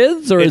college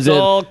kids, or It's is it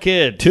all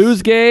kids.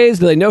 Tuesdays?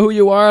 Do they know who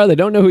you are? They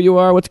don't know who you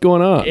are. What's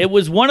going on? It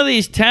was one of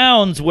these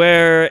towns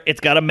where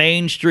it's got a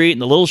main street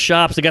and the little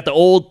shops. They got the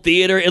old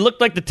theater. It looked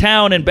like the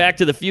town in Back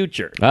to the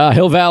Future.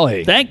 Hill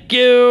Valley. Thank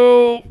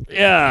you.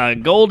 Yeah,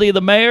 Goldie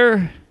the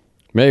mayor.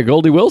 Mayor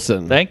Goldie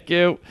Wilson. Thank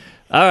you.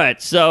 All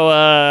right,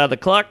 so the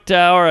clock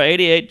tower,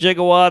 88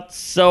 gigawatts.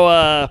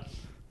 So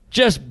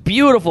just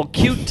beautiful,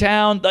 cute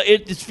town.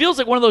 It feels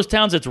like one of those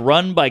towns that's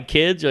run by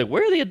kids. You're like,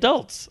 where are the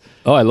adults?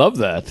 Oh, I love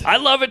that. I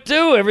love it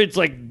too. It's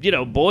like,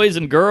 boys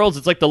and girls.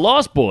 It's like the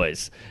Lost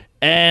Boys.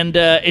 And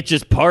it's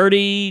just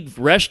party,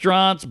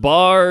 restaurants,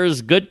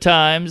 bars, good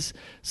times.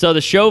 So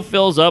the show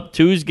fills up.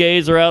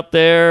 Tuesdays are out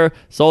there.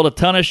 Sold a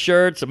ton of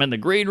shirts. I'm in the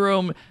green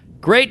room.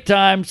 Great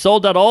time.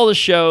 Sold out all the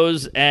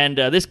shows. And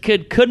this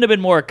kid couldn't have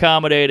been more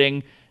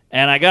accommodating.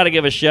 And I got to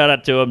give a shout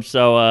out to him.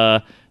 So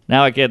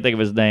now I can't think of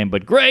his name.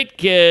 But great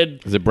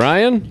kid. Is it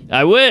Brian?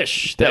 I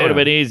wish that Damn. would have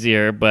been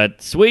easier,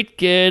 but sweet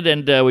kid,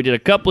 and we did a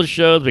couple of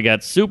shows. We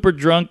got super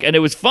drunk, and it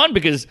was fun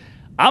because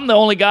I'm the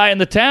only guy in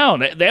the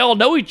town. They all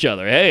know each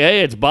other.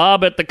 Hey, it's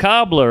Bob at the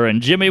cobbler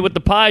and Jimmy with the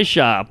pie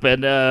shop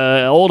and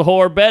old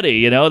whore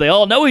Betty. They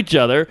all know each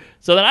other.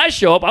 So then I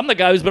show up. I'm the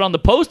guy who's been on the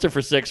poster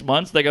for 6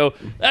 months. They go,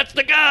 that's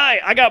the guy.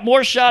 I got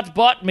more shots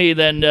bought me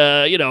than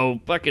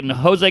fucking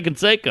Jose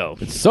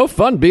Canseco. It's so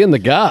fun being the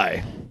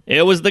guy.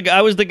 I was the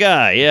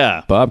guy.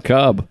 Yeah. Bob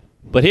Cobb.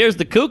 But here's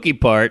the kooky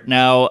part.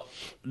 Now,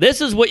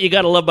 this is what you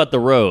got to love about the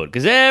road.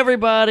 Because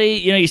everybody,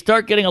 you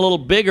start getting a little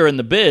bigger in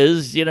the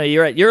biz.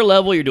 You're at your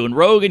level. You're doing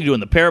Rogan. You're doing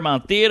the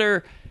Paramount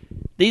Theater.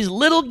 These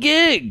little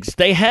gigs,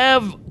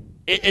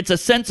 it's a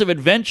sense of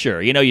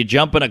adventure. You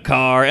jump in a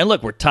car. And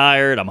look, we're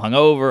tired. I'm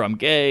hungover. I'm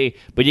gay.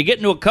 But you get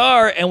into a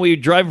car and we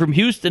drive from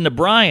Houston to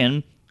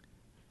Bryan.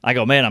 I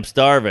go, man, I'm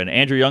starving.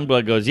 Andrew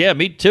Youngblood goes, yeah,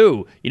 me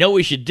too. You know what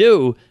we should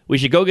do? We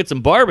should go get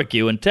some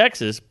barbecue in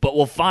Texas, but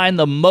we'll find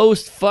the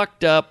most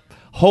fucked up,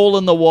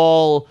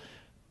 hole-in-the-wall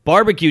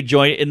barbecue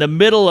joint in the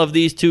middle of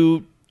these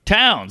two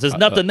towns. There's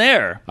nothing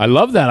there. I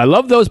love that. I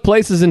love those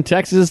places in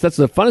Texas. That's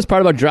the funnest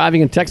part about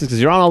driving in Texas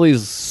because you're on all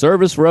these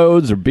service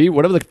roads or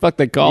whatever the fuck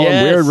they call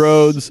them, weird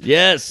roads.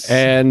 Yes.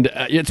 And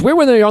it's weird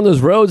when you're on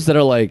those roads that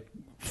are like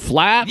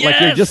flat,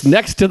 like you're just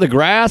next to the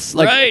grass.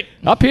 Like right.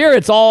 Up here,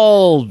 it's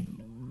all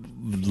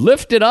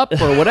lifted up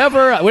or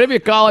whatever you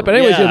call it. But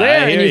anyways, you're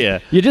there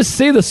and you just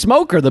see the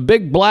smoker, the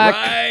big black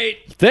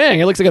thing.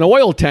 It looks like an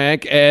oil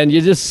tank, and you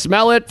just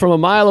smell it from a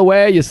mile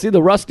away. You see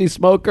the rusty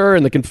smoker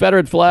and the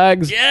Confederate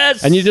flags.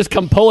 Yes. And you just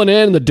come pulling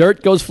in, and the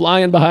dirt goes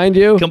flying behind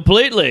you.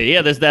 Completely.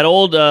 Yeah, there's that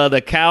old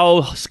the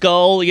cow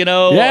skull, you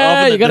know.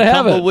 Yeah, you gotta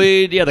have it.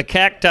 Tumbleweed. Yeah, the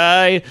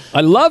cacti.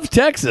 I love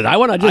Texas. I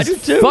want to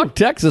just fuck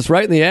Texas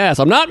right in the ass.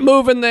 I'm not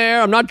moving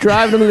there. I'm not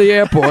driving them to the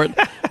airport.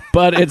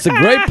 But it's a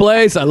great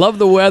place. I love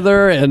the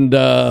weather, and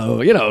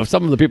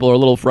some of the people are a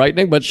little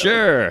frightening. But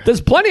sure,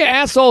 there's plenty of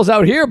assholes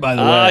out here. By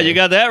the way, ah, you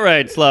got that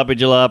right, Sloppy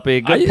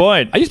Jalopy. Good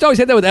point. I used to always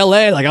say that with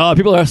L.A. Like, oh,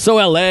 people are so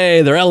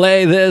L.A. They're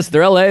L.A. this,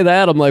 they're L.A.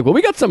 that. I'm like, well,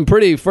 we got some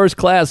pretty first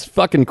class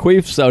fucking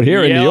queefs out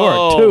here in New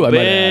York too. I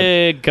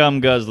big cum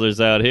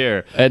guzzlers out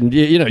here, and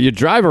you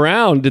drive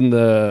around in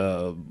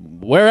the.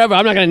 Wherever,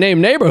 I'm not going to name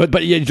neighborhood,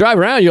 but you drive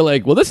around, you're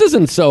like, well, this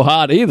isn't so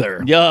hot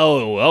either.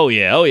 Oh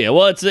yeah.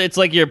 Well, it's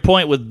like your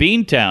point with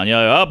Beantown. You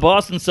know,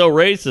 Boston's so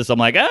racist. I'm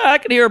like, I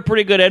can hear a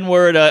pretty good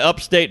N-word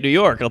upstate New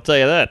York. I'll tell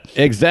you that.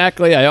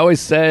 Exactly. I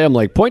always say, I'm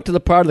like, point to the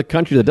part of the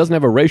country that doesn't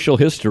have a racial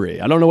history.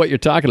 I don't know what you're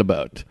talking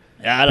about.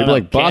 I don't know.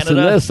 Like Boston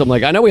Canada? this. I'm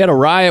like, I know we had a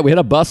riot. We had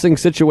a busing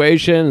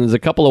situation. There's a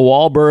couple of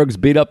Wahlbergs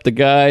beat up the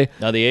guy.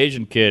 Now the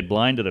Asian kid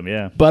blinded him,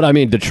 yeah. But, I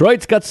mean,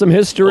 Detroit's got some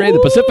history. Ooh.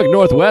 The Pacific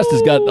Northwest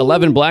has got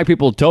 11 black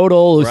people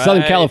total. Right.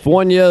 Southern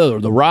California,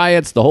 the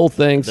riots, the whole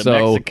thing. The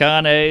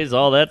Mexicanes,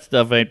 all that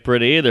stuff ain't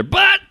pretty either.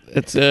 But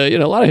it's, a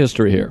lot of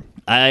history here.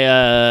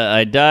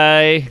 I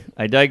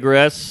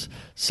digress.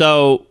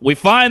 So we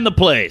find the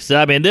place.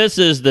 I mean, this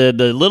is the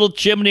little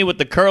chimney with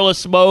the curl of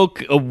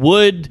smoke, a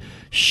wood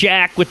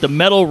shack with the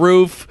metal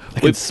roof.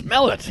 I can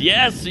smell it.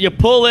 Yes, you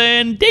pull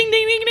in, ding,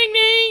 ding, ding, ding,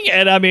 ding.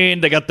 And I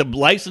mean, they got the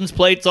license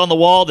plates on the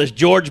wall. There's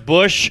George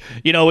Bush,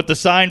 with the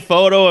signed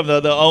photo of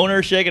the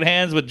owner shaking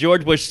hands with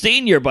George Bush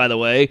Sr., by the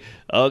way.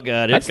 Oh,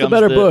 God. That's the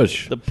better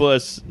Bush. The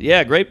puss.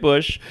 Yeah, great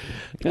Bush.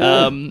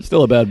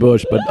 Still a bad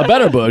Bush, but a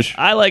better Bush.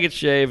 I like it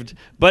shaved.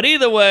 But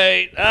either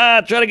way,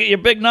 try to get your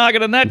big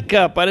noggin in that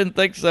cup. I didn't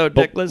think so,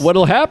 Dickless.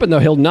 What'll happen, though,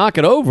 he'll knock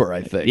it over,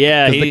 I think.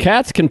 Yeah. Because the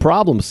cats can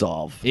problem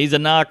solve. He's a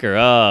knocker.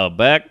 Oh,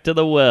 back to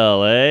the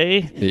well,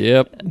 eh?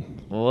 Yep.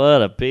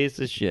 What a piece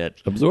of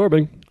shit.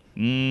 Absorbing.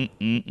 I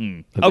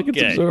think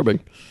it's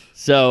absorbing.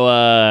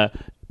 So,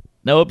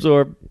 no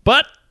absorb.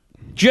 But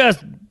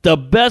just the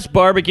best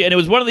barbecue. And it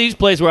was one of these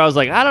places where I was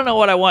like, I don't know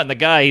what I want. And the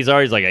guy, he's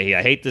always like,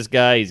 I hate this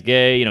guy. He's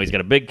gay. He's got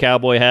a big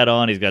cowboy hat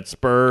on. He's got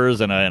spurs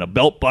and a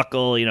belt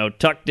buckle,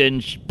 tucked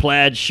in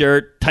plaid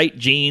shirt, tight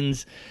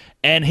jeans.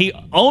 And he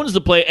owns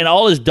the place, and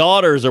all his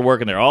daughters are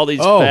working there. All these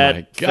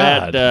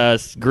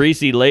fat,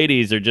 greasy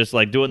ladies are just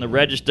like doing the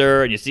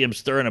register, and you see him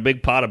stirring a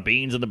big pot of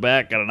beans in the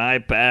back, got an eye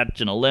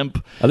patch and a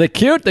limp. Are they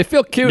cute? They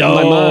feel cute in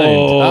my mind.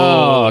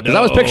 Oh, because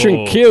I was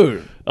picturing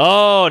cute.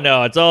 Oh,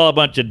 no, it's all a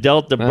bunch of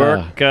Delta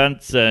Burke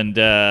cunts and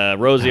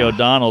Rosie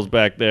O'Donnell's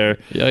back there.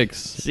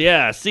 Yikes.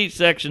 Yeah,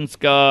 C-section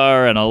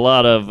scar and a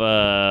lot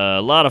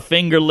of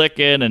finger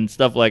licking and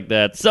stuff like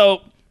that.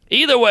 So,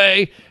 either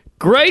way,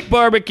 great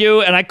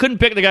barbecue, and I couldn't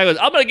pick. The guy goes,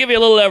 I'm going to give you a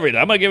little everything.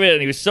 I'm going to give you,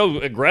 and he was so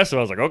aggressive.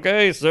 I was like,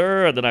 okay,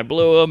 sir. And then I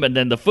blew him, and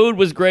then the food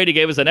was great. He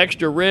gave us an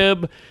extra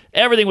rib.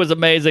 Everything was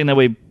amazing. Then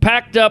we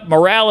packed up,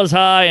 morale is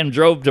high, and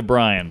drove to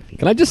Bryan.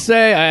 Can I just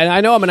say,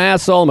 I know I'm an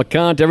asshole, I'm a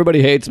cunt,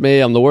 everybody hates me,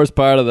 I'm the worst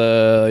part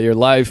of your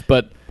life,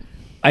 but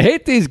I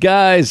hate these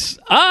guys.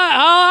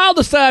 I'll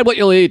decide what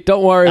you'll eat.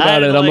 Don't worry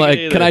about it. I'm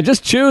like, can I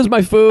just choose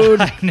my food?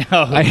 I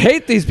know. I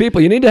hate these people.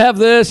 You need to have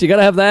this. You got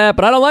to have that.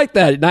 But I don't like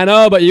that. I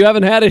know, but you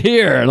haven't had it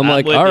here. And I'm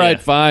like, all right,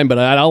 fine. But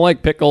I don't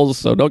like pickles,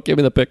 so don't give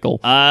me the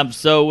pickle. I'm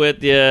so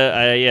with you.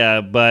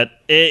 Yeah, but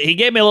he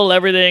gave me a little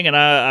everything, and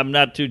I'm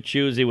not too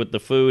choosy with the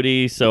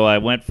foodie, so I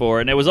went for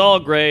it. And it was all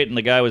great, and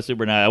the guy was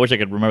super nice. I wish I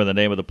could remember the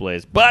name of the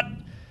place. But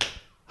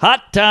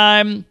hot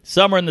time,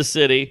 summer in the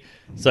city.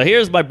 So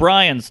here's my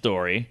Bryan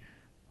story.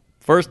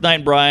 First night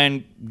in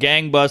Bryan,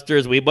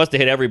 gangbusters. We must have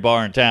hit every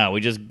bar in town.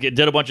 We just did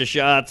a bunch of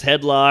shots,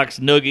 headlocks,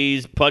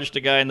 noogies, punched a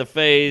guy in the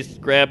face,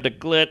 grabbed a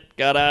clit,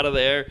 got out of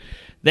there.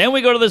 Then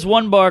we go to this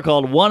one bar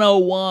called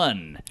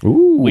 101.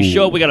 Ooh. We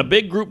got a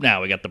big group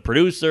now. We got the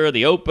producer,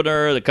 the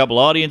opener, the couple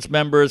audience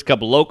members, a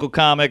couple local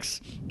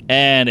comics,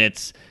 and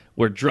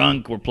we're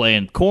drunk, we're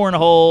playing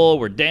cornhole,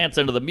 we're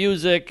dancing to the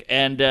music,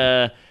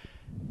 and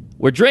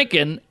we're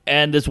drinking,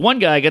 and this one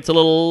guy gets a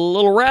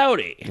little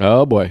rowdy.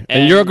 Oh, boy.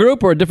 And you're a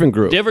group or a different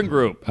group? Different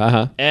group.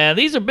 Uh-huh. And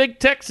these are big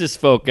Texas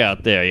folk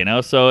out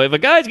there, So if a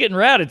guy's getting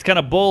rowdy, it's kind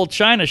of bull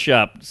China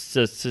shop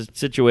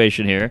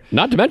situation here.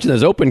 Not to mention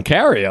there's open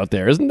carry out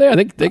there, isn't there? I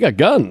think they got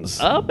guns.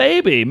 Oh,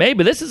 maybe.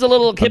 This is a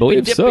little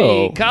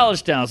hippy-dippy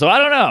college town, so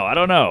I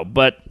don't know.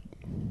 But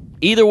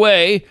either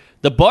way,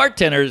 The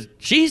bartender,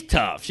 she's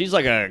tough. She's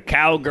like a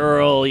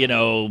cowgirl,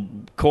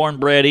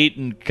 cornbread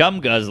eating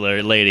cum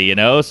guzzler lady,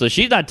 So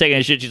she's not taking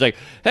a shit. She's like,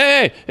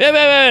 hey,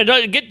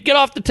 get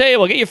off the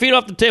table, get your feet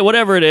off the table,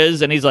 whatever it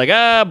is. And he's like,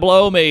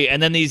 blow me.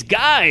 And then these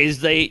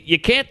guys, you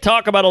can't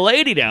talk about a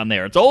lady down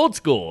there. It's old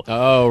school.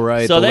 Oh,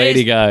 right. So the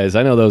lady guys.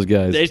 I know those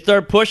guys. They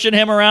start pushing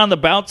him around, the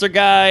bouncer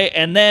guy,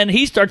 and then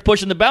he starts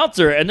pushing the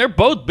bouncer, and they're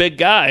both big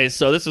guys.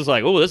 So this is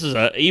like, this is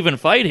an even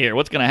fight here.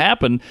 What's going to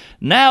happen?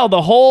 Now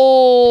the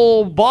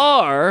whole bar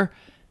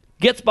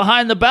gets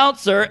behind the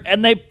bouncer,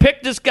 and they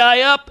pick this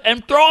guy up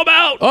and throw him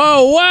out.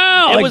 Oh,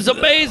 wow. It was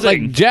amazing.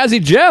 Like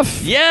Jazzy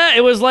Jeff. Yeah,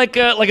 it was like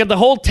the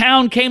whole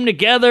town came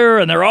together,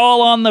 and they're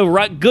all on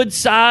the good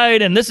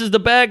side, and this is the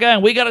bad guy,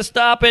 and we got to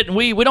stop it, and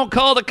we don't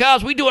call the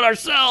cops. We do it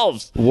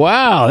ourselves.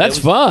 Wow, that's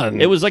fun.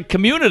 It was like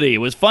community. It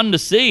was fun to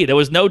see. There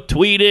was no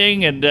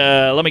tweeting, and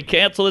let me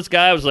cancel this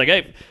guy. I was like,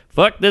 hey,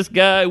 fuck this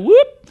guy.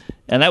 Whoop.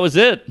 And that was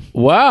it.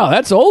 Wow,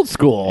 that's old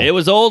school. It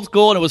was old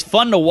school, and it was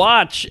fun to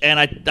watch. And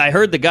I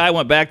heard the guy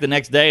went back the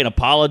next day and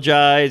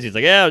apologized. He's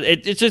like, yeah,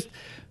 it's just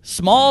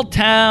small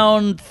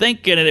town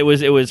thinking, and it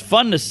was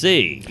fun to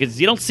see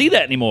because you don't see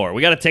that anymore.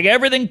 We got to take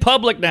everything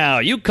public now.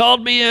 You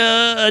called me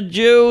a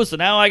Jew, so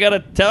now I got to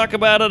talk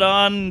about it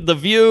on The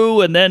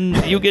View, and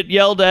then you get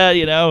yelled at,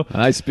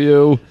 I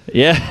spew.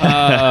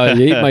 Yeah.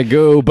 You eat my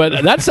goo.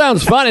 But that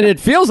sounds fun, and it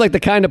feels like the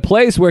kind of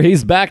place where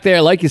he's back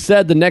there, like you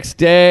said, the next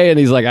day, and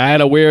he's like, I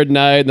had a weird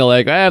night, and they're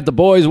like, if the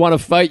boys want to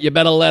fight, you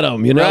better let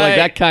them. Like Right.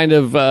 that kind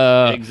of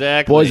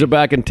Exactly. boys are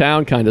back in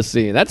town kind of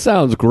scene. That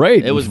sounds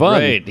great. It was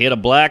fun. great. He had a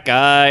black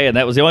eye, and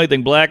that was the only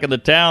thing black in the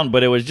town,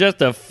 but it was just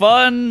a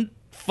fun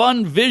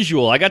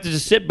visual. I got to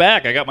just sit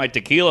back. I got my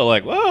tequila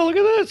like, whoa, look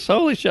at this.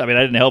 Holy shit. I mean,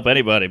 I didn't help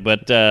anybody,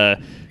 but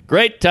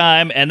great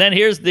time. And then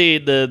here's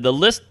the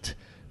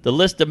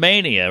list of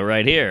mania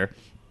right here.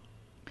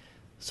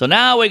 So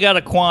now we got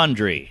a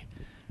quandary.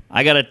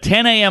 I got a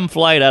 10 a.m.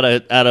 flight out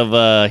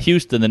of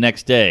Houston the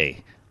next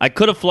day. I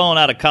could have flown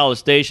out of College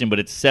Station, but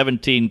it's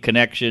 17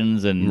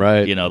 connections and,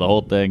 right. The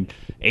whole thing,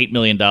 $8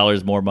 million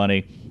more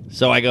money.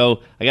 So I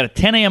got a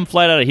 10 a.m.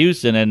 flight out of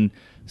Houston, and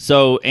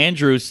so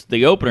Andrews,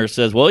 the opener,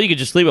 says, well, you could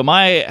just sleep at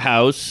my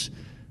house,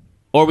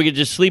 or we could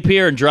just sleep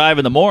here and drive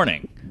in the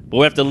morning. But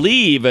we have to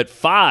leave at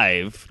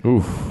 5,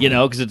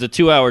 because it's a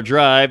 2-hour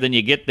drive. Then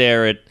you get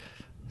there at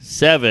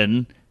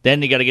 7.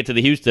 Then you got to get to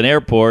the Houston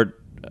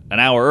airport an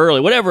hour early,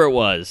 whatever it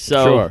was.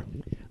 So Sure.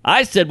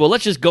 I said, well,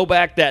 let's just go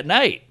back that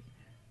night.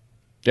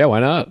 Yeah, why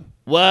not?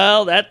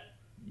 Well,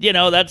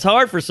 that's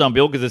hard for some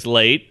people because it's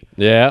late.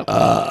 Yeah.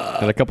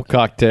 And a couple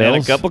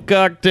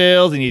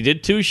cocktails. And you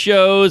did 2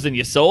 shows, and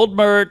you sold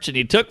merch, and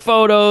you took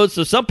photos.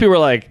 So some people were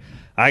like,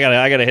 I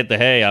gotta hit the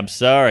hay. I'm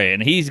sorry.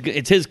 And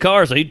it's his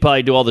car, so he'd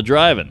probably do all the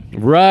driving.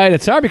 Right.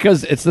 It's hard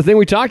because it's the thing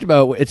we talked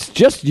about. It's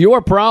just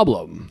your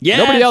problem. Yes,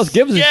 Nobody else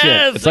gives a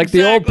shit. It's like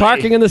the old exactly.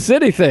 parking in the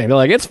city thing. They're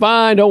like, it's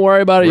fine. Don't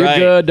worry about it. You're Right.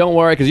 good. Don't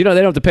worry. Because, they don't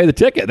have to pay the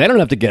ticket. They don't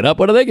have to get up.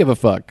 What do they give a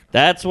fuck?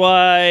 That's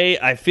why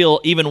I feel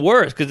even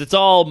worse, because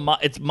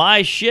it's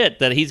my shit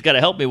that he's got to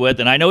help me with,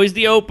 and I know he's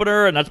the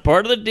opener, and that's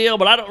part of the deal.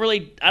 But I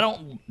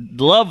don't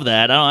love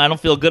that. I don't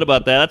feel good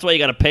about that. That's why you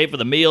got to pay for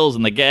the meals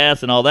and the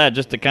gas and all that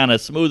just to kind of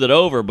smooth it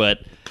over. But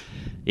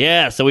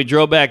yeah, so we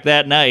drove back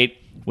that night.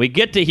 We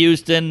get to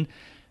Houston,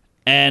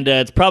 and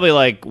it's probably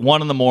like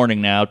 1 in the morning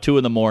now, 2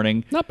 in the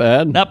morning. Not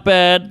bad. Not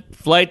bad.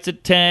 Flight's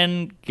at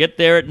 10, get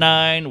there at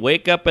 9,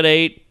 wake up at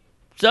 8.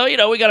 So,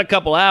 we got a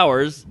couple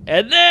hours.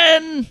 And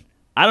then,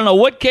 I don't know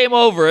what came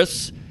over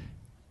us.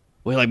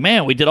 We're like,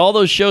 man, we did all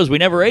those shows. We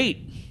never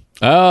ate.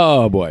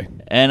 Oh, boy.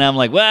 And I'm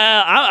like,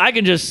 well, I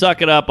can just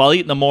suck it up. I'll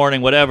eat in the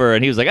morning, whatever.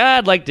 And he was like,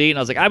 I'd like to eat. And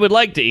I was like, I would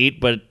like to eat,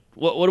 but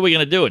what are we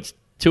going to do? It's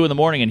 2 in the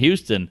morning in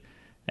Houston.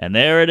 And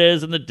there it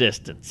is in the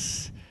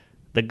distance.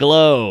 The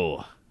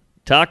glow.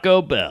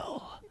 Taco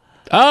Bell.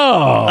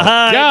 Oh,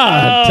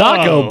 God.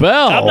 Taco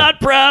Bell. I'm not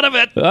proud of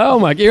it. Oh,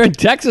 my. You're in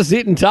Texas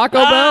eating Taco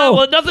Bell?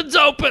 Well, nothing's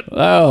open.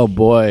 Oh,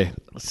 boy.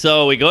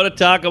 So we go to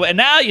Taco Bell, and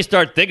now you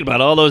start thinking about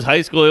all those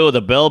high school,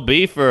 the Bell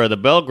Beefer, the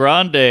Bell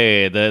Grande,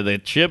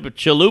 the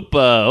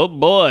Chalupa, oh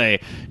boy.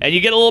 And you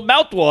get a little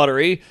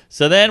mouthwatery.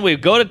 So then we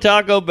go to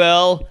Taco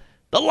Bell.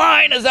 The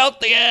line is out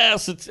the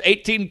ass. It's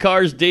 18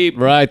 cars deep.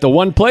 Right, the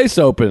one place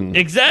open.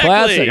 Exactly.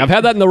 Classic. I've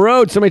had that in the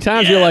road so many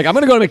times. Yes. You're like, I'm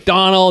going to go to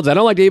McDonald's. I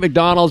don't like to eat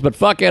McDonald's, but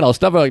fuck it. I'll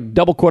stuff a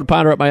double quarter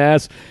pounder up my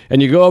ass. And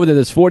you go over there,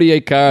 there's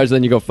 48 cars, and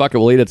then you go, fuck it,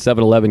 we'll eat at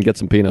 7-Eleven, get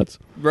some peanuts.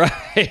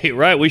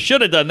 Right. We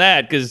should have done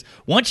that, because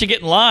once you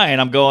get in line,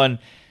 I'm going,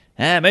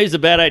 maybe it's a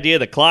bad idea.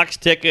 The clock's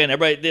ticking.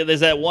 Everybody,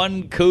 there's that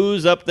one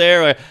coos up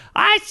there where,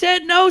 I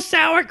said no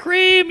sour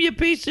cream, you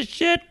piece of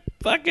shit.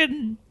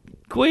 Fucking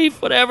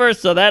queef, whatever.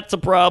 So that's a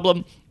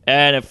problem.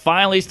 And it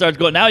finally starts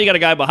going. Now you got a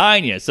guy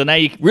behind you. So now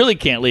you really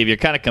can't leave. You're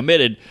kind of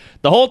committed.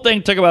 The whole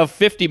thing took about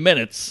 50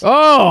 minutes.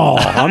 Oh,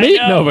 I'm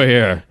eating over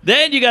here.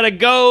 Then you got to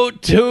go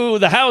to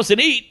the house and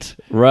eat.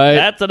 Right.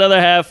 That's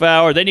another half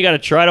hour. Then you got to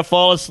try to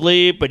fall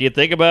asleep, and you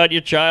think about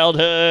your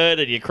childhood,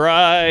 and you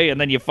cry, and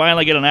then you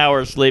finally get an hour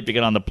of sleep. You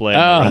get on the plane.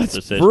 Oh,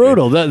 it's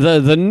brutal.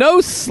 The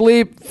no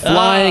sleep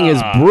flying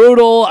is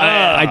brutal.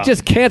 I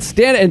just can't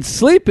stand it. And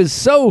sleep is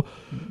so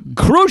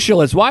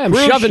crucial. It's why I'm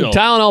shoving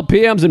Tylenol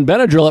PMs and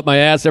Benadryl at my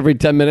ass every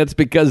 10 minutes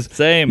because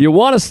you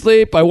want to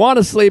sleep. I want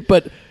to sleep,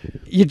 but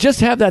you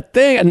just have that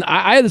thing. And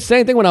I had the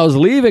same thing when I was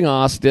leaving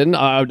Austin.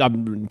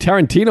 I'm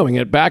Tarantinoing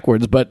it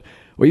backwards, but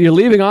when you're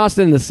leaving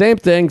Austin, the same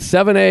thing,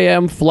 7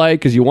 a.m. flight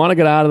because you want to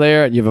get out of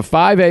there. And you have a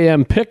 5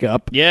 a.m.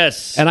 pickup.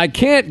 Yes. And I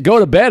can't go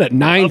to bed at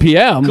 9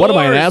 p.m. What am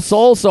I, an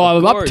asshole? So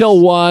I'm up till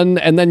 1,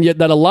 and then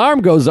that alarm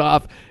goes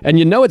off, and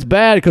you know it's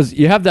bad because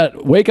you have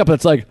that wake up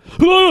that's like,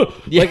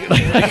 like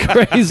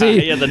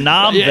crazy. Yeah, the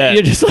knob.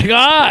 You're just like,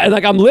 and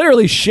like I'm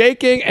literally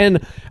shaking.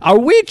 And are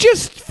we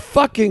just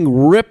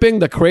fucking ripping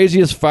the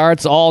craziest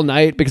farts all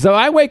night? Because if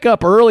I wake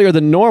up earlier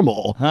than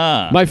normal,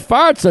 my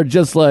farts are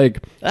just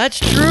like... That's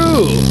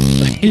true.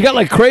 You got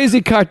like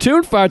crazy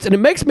cartoon farts, and it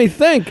makes me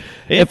think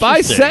if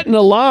I set an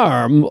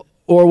alarm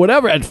or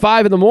whatever at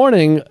 5 in the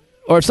morning,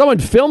 or if someone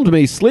filmed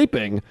me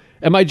sleeping,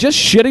 am I just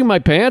shitting my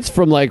pants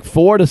from like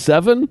 4 to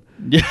 7?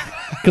 Yeah.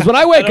 Because when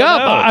I wake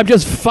up, I'm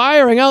just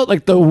firing out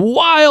like the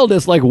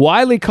wildest, like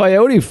Wile E.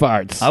 Coyote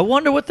farts. I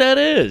wonder what that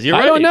is. You're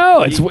right. I don't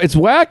know. It's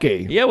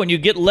wacky. Yeah, when you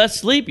get less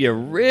sleep, you're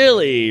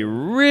really,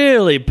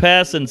 really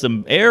passing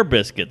some air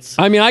biscuits.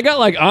 I mean, I got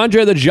like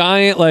Andre the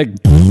Giant, like...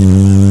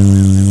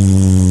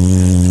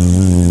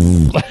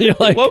 You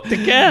woke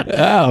the cat.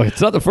 Oh, it's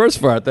not the first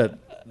fart that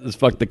has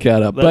fucked the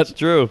cat up. That's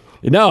true.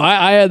 No,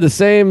 I had the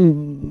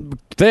same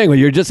thing where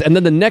you're just, and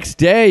then the next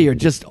day you're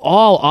just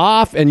all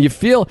off, and you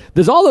feel,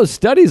 there's all those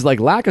studies like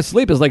lack of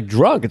sleep is like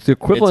drunk. It's the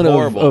equivalent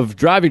of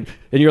driving,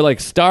 and you're like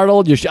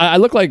startled. I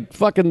look like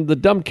fucking the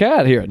dumb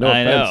cat here. No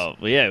offense. Know.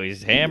 Well, yeah,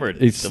 he's hammered.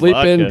 He's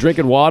sleeping,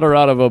 drinking water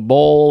out of a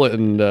bowl,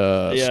 and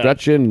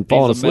stretching and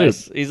falling asleep.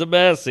 Mess. He's a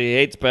mess. He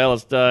hates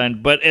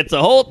Palestine, but it's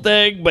a whole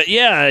thing. But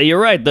yeah,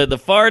 you're right. The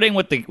farting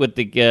with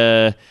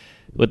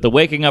the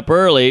waking up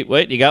early.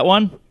 Wait, you got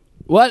one?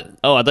 What?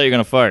 Oh, I thought you were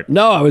going to fart.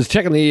 No, I was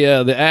checking the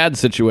ad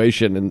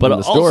situation in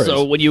the stores. But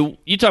also, when you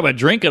talk about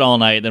drinking all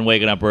night and then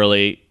waking up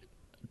early,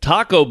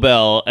 Taco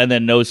Bell and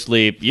then no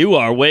sleep, you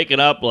are waking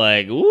up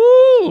like,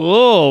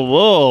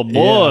 whoa, boy.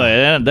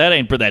 Yeah. That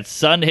ain't, that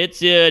sun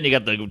hits you, and you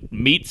got the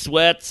meat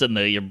sweats, and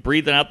you're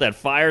breathing out that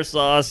fire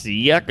sauce.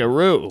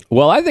 Yuckaroo.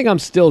 Well, I think I'm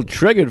still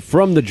triggered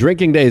from the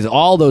drinking days.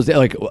 All those days,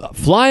 like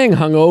flying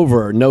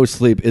hungover, no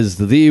sleep is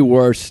the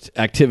worst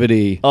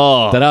activity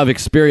that I've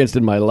experienced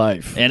in my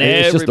life. And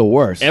it's just the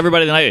worst.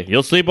 Everybody tonight,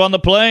 you'll sleep on the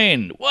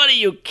plane. What are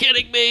you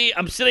kidding me?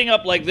 I'm sitting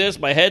up like this,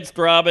 my head's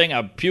throbbing,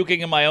 I'm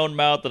puking in my own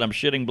mouth, and I'm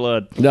shitting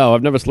blood. No,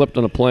 I've never slept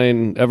on a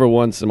plane ever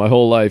once in my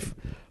whole life.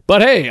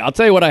 But hey, I'll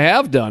tell you what I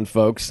have done,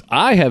 folks.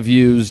 I have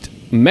used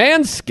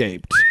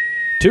Manscaped.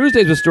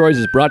 Tuesdays with Stories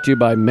is brought to you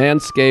by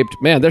Manscaped.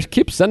 Man, they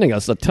keep sending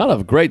us a ton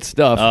of great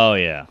stuff. Oh,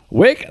 yeah.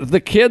 Wake the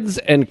kids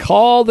and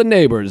call the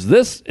neighbors.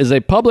 This is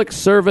a public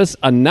service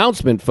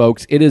announcement,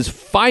 folks. It is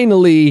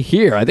finally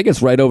here. I think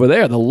it's right over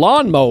there. The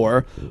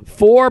Lawnmower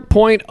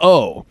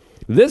 4.0.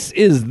 This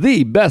is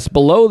the best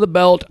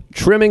below-the-belt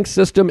trimming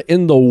system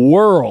in the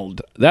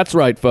world. That's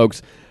right,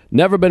 folks.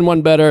 Never been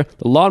one better.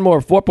 The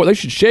Lawnmower 4.0. They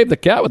should shave the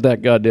cat with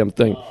that goddamn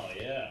thing. Oh,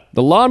 yeah.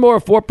 The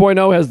Lawnmower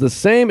 4.0 has the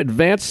same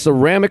advanced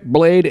ceramic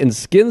blade and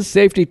skin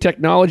safety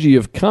technology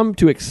you've come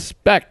to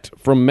expect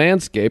from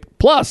Manscaped.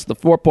 Plus, the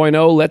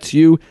 4.0 lets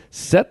you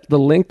set the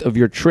length of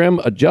your trim,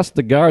 adjust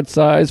the guard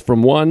size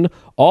from 1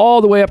 all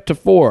the way up to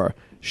 4.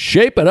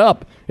 Shape it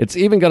up. It's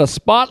even got a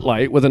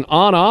spotlight with an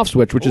on-off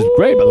switch, which is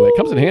great, by the way. It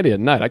comes in handy at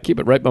night. I keep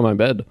it right by my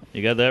bed.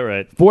 You got that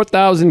right.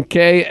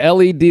 4,000K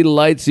LED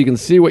lights so you can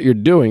see what you're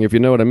doing, if you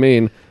know what I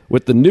mean.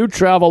 With the new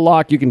travel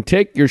lock, you can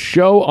take your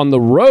show on the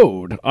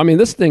road. I mean,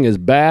 this thing is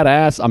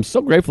badass. I'm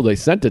so grateful they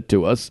sent it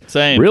to us.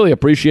 Same. Really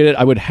appreciate it.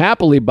 I would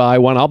happily buy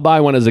one. I'll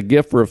buy one as a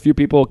gift for a few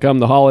people come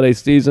the holiday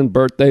season,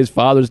 birthdays,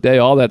 Father's Day,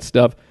 all that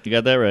stuff. You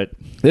got that right.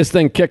 This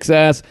thing kicks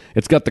ass.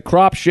 It's got the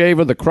crop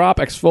shaver, the crop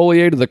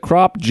exfoliator, the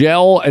crop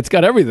gel. It's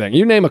got everything.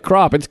 You name a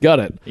crop, it's got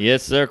it.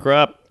 Yes, sir,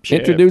 crop.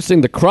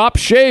 Introducing the Crop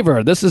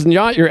Shaver. This is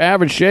not your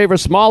average shaver,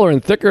 smaller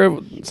and thicker,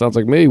 sounds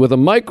like me, with a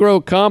micro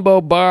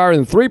combo bar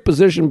and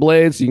 3-position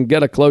blades so you can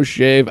get a close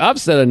shave.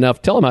 I've said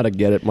enough. Tell them how to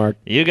get it, Mark.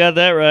 You got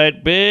that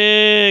right.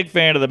 Big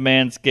fan of the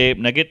Manscaped.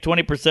 Now get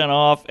 20%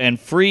 off and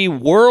free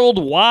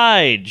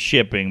worldwide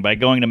shipping by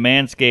going to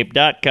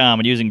manscaped.com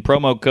and using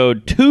promo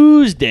code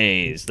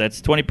Tuesdays.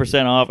 That's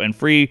 20% off and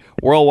free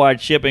worldwide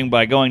shipping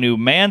by going to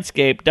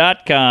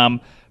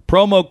manscaped.com.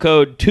 Promo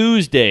code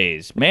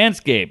Tuesdays.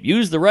 Manscaped.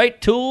 Use the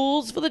right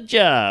tools for the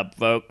job,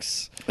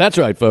 folks. That's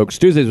right, folks.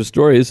 Tuesdays with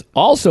Stories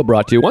also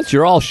brought to you. Once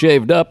you're all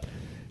shaved up,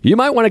 you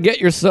might want to get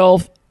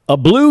yourself a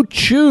Blue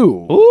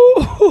Chew.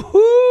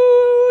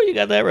 Ooh, you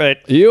got that right.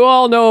 You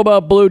all know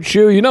about Blue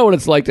Chew. You know what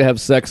it's like to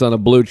have sex on a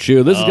Blue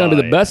Chew. This is going to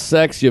be the best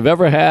sex you've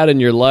ever had in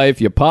your life.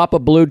 You pop a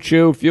Blue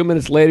Chew. A few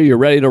minutes later, you're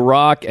ready to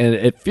rock, and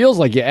it feels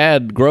like you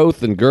add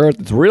growth and girth.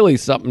 It's really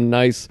something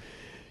nice.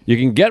 You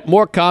can get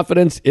more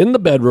confidence in the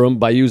bedroom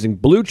by using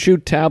Blue Chew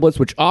tablets,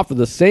 which offer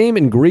the same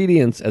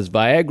ingredients as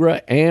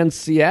Viagra and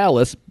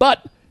Cialis,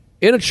 but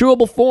in a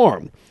chewable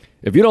form.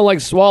 If you don't like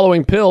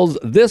swallowing pills,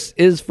 this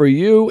is for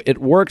you. It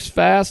works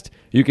fast.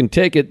 You can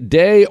take it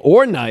day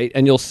or night,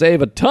 and you'll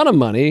save a ton of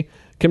money.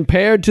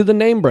 compared to the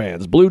name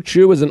brands. Blue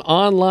Chew is an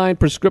online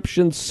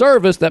prescription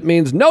service. That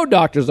means no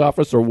doctor's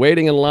office or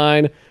waiting in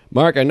line.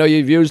 Mark, I know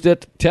you've used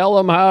it. Tell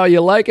them how you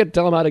like it.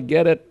 Tell them how to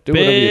get it. Do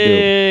whatever you do.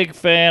 Big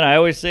fan. I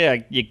always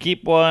say you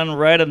keep one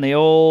right in the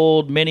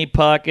old mini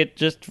pocket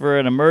just for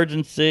an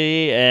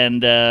emergency,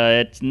 and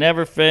it's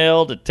never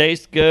failed. It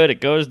tastes good.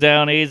 It goes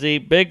down easy.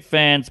 Big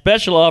fan.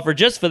 Special offer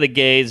just for the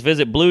gays.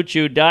 Visit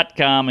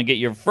BlueChew.com and get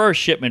your first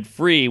shipment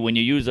free when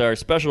you use our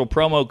special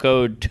promo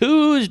code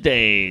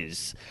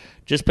Tuesdays.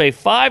 Just pay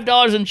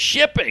 $5 in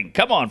shipping.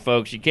 Come on,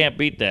 folks. You can't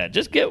beat that.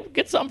 Just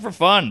get something for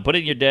fun. Put it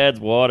in your dad's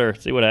water.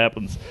 See what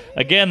happens.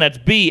 Again, that's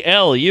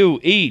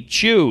BLUE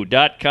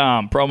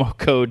Chew.com. Promo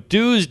code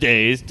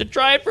Tuesdays to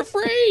try it for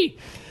free.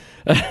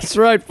 That's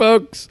right,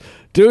 folks.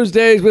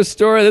 Tuesdays with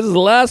Stories. This is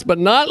last but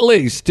not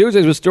least.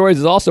 Tuesdays with Stories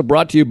is also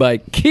brought to you by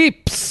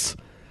Keeps.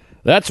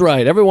 That's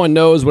right. Everyone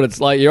knows what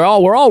it's like. We're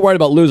all worried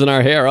about losing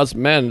our hair, us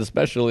men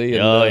especially.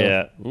 And,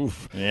 yeah.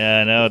 Oof. Yeah,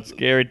 I know. It's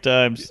scary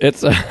times.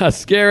 It's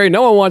scary.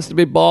 No one wants to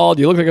be bald.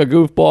 You look like a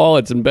goofball.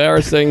 It's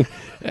embarrassing.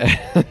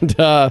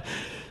 And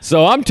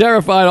so I'm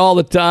terrified all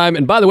the time.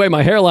 And by the way,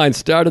 my hairline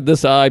started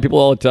this high. People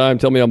all the time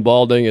tell me I'm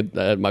balding.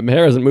 My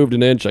hair hasn't moved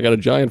an inch. I got a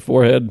giant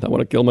forehead. I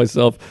want to kill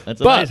myself.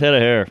 That's a nice head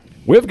of hair.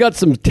 We've got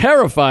some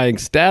terrifying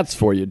stats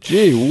for you.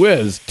 Gee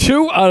whiz.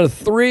 2 out of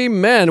 3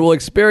 men will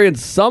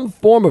experience some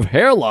form of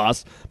hair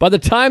loss by the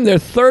time they're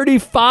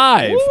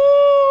 35.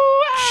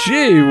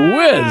 Gee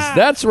whiz.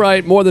 That's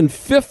right. More than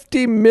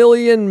 50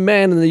 million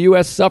men in the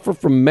U.S. suffer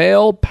from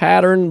male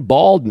pattern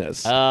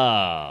baldness.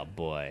 Oh,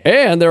 boy.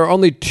 And there are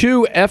only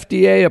 2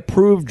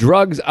 FDA-approved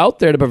drugs out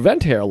there to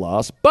prevent hair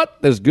loss. But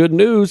there's good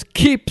news.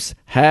 Keeps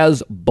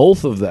has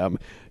both of them.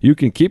 You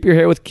can keep your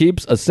hair with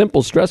Keeps, a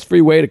simple,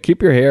 stress-free way to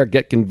keep your hair.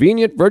 Get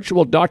convenient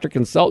virtual doctor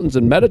consultants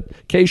and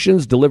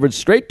medications delivered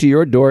straight to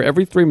your door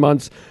every 3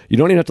 months. You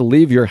don't even have to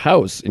leave your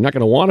house. You're not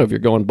going to want to if you're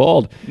going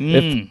bald.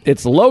 If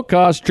it's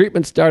low-cost,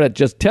 treatments start at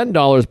just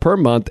 $10 per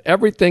month.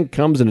 Everything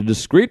comes in a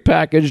discreet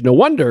package. No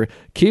wonder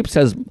Keeps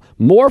has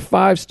more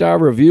 5-star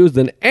reviews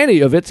than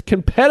any of its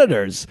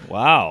competitors.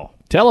 Wow.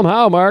 Tell them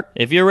how, Mark.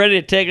 If you're ready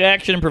to take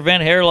action and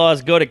prevent hair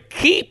loss, go to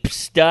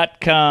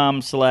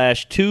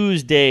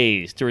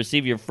keeps.com/Tuesdays to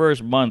receive your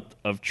first month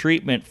of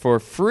treatment for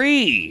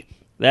free.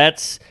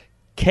 That's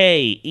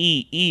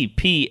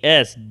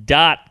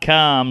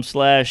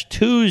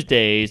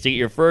KEEPS.com/Tuesdays to get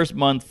your first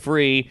month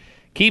free.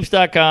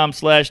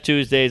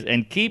 Keeps.com/Tuesdays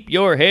and keep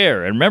your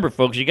hair. And remember,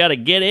 folks, you got to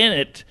get in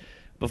it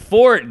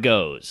before it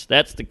goes.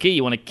 That's the key.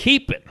 You want to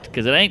keep it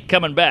because it ain't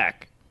coming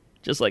back,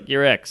 just like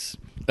your ex.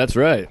 That's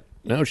right.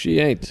 No, she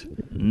ain't.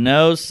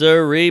 No,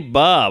 sirree,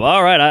 Bob.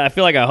 All right, I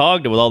feel like I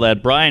hogged it with all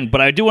that, Brian, but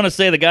I do want to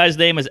say the guy's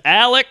name is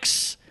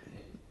Alex.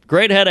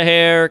 Great head of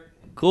hair,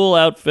 cool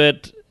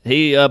outfit.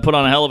 He put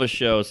on a hell of a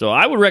show, so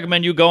I would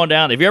recommend you going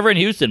down. If you're ever in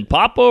Houston,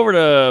 pop over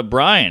to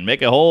Brian.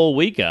 Make a whole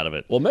week out of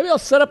it. Well, maybe I'll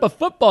set up a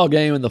football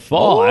game in the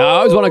fall. I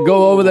always want to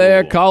go over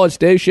there, College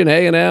Station,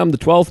 A&M, the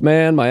 12th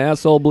man. My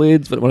asshole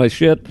bleeds when I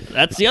shit.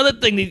 That's the other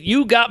thing. That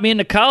you got me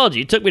into college.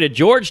 You took me to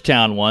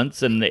Georgetown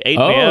once, and they ate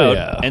me out.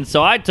 Yeah. And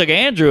so I took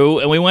Andrew,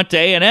 and we went to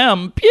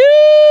A&M.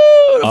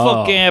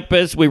 Beautiful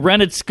campus. We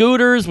rented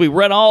scooters. We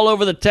ran all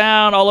over the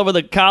town, all over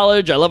the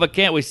college. I love a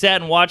camp. We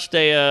sat and watched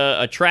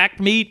a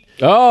track meet.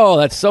 Oh,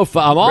 that's so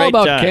fun. I'm all Great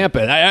about time.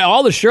 camping.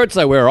 All the shirts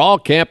I wear are all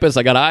campus.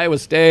 I got Iowa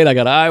State. I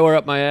got Iowa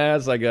up my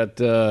ass. I got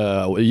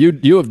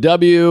U of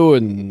W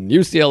and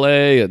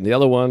UCLA and the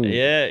other one.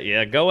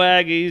 Yeah. Go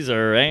Aggies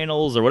or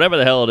Anals or whatever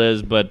the hell it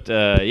is. But,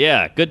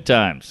 yeah, good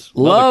times.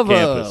 Love a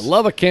campus.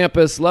 a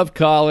campus. Love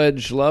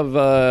college. Love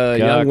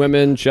young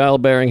women,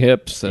 childbearing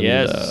hips. And,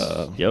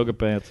 Yes. Yoga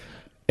pants.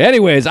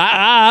 Anyways,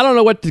 I don't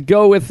know what to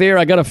go with here.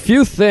 I got a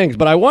few things,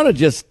 but I want to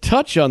just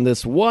touch on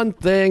this one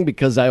thing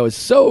because I was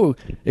so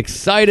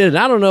excited. And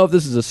I don't know if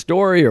this is a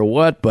story or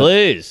what, but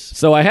Please.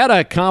 So I had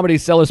a Comedy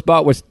Cellar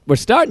spot. We're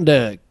starting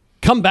to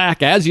come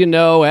back, as you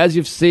know, as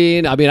you've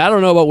seen. I mean, I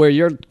don't know about where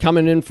you're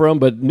coming in from,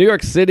 but New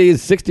York City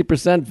is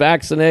 60%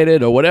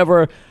 vaccinated or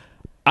whatever.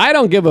 I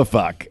don't give a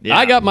fuck. Yeah.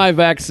 I got my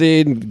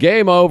vaccine.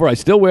 Game over. I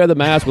still wear the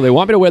mask. Well, they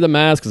want me to wear the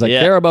mask because I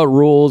care about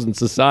rules and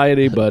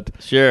society. But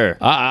Sure.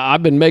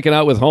 I've been making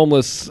out with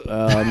homeless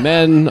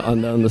men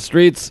on the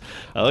streets.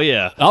 Oh,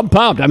 yeah. I'm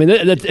pumped. I mean,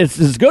 it's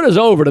as good as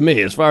over to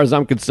me as far as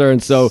I'm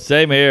concerned. So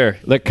Same here.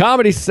 the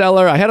Comedy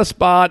Cellar, I had a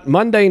spot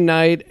Monday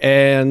night,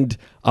 and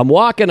I'm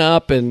walking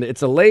up, and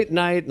it's a late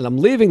night, and I'm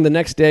leaving the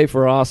next day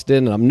for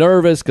Austin, and I'm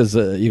nervous because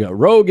you got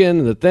Rogan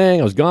and the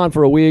thing. I was gone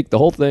for a week, the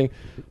whole thing.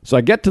 So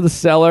I get to the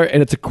Cellar,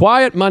 and it's a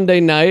quiet Monday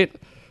night.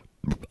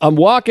 I'm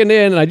walking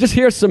in, and I just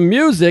hear some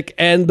music,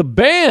 and the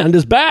band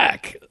is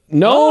back.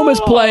 Gnome is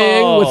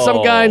playing with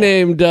some guy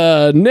named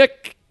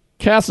Nick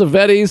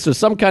Cassavetes, or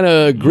some kind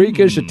of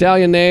Greekish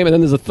Italian name, and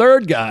then there's a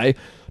third guy.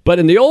 But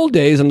in the old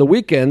days, on the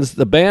weekends,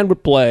 the band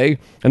would play,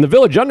 and the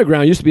Village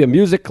Underground used to be a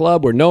music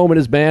club where Gnome and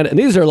his band, and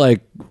these are like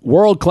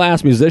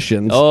world-class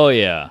musicians. Oh,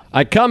 yeah.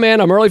 I come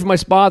in, I'm early for my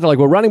spot, they're like,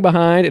 we're running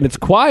behind, and it's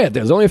quiet.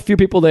 There's only a few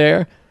people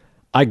there.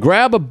 I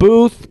grab a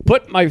booth,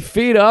 put my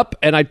feet up,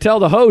 and I tell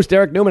the host,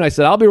 Eric Newman, I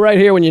said, I'll be right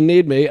here when you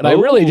need me. And I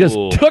really just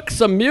took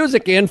some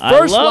music in.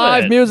 First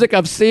live music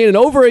I've seen in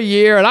over a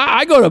year. And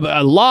I go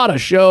to a lot of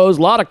shows,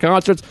 a lot of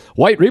concerts.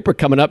 White Reaper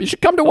coming up. You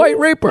should come to White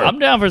Reaper. I'm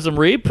down for some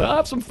Reap.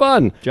 Have some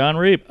fun. John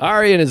Reap.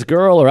 Ari and his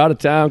girl are out of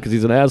town because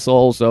he's an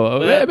asshole. So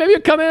maybe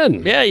you come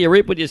in. Yeah, you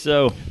reap what you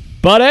sow.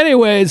 But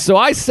anyways, so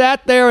I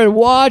sat there and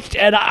watched,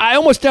 and I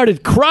almost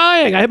started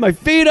crying. I had my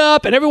feet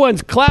up, and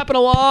everyone's clapping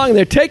along, and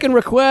they're taking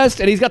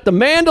requests, and he's got the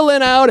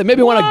mandolin out. It made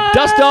me want to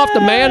dust off the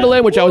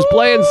mandolin, which I was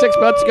playing 6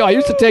 months ago. I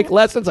used to take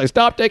lessons. I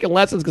stopped taking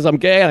lessons because I'm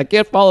gay, and I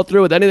can't follow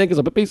through with anything because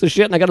I'm a piece of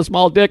shit, and I got a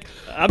small dick.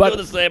 I'm doing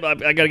the same. I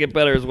got to get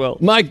better as well.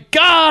 My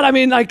God, I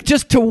mean, like,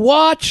 just to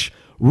watch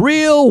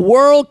real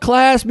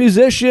world-class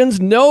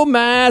musicians, no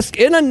mask,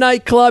 in a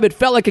nightclub. It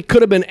felt like it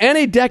could have been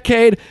any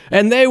decade,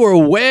 and they were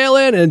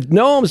wailing, and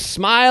Noam's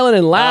smiling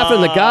and laughing.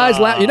 The guys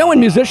laughing. You know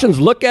when musicians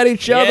look at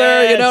each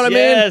other? You know what I mean?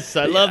 Yes,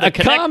 I love the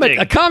connecting.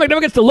 A comic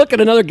never gets to look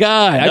at another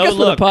guy. I guess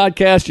with a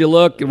podcast, you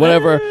look,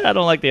 whatever. I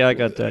don't like the eye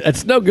contact.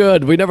 It's no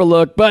good. We never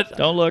look. But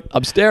don't look.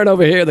 I'm staring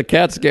over here. The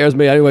cat scares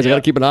me. Anyways, I got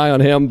to keep an eye on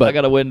him. But I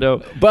got a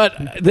window.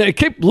 But they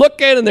keep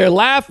looking, and they're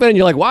laughing.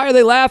 You're like, why are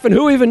they laughing?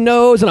 Who even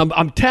knows? And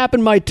I'm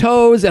tapping my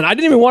toes, and I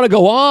didn't even want to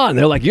go on.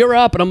 They're like, you're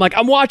up. And I'm like,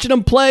 I'm watching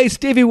them play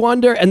Stevie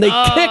Wonder, and they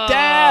kicked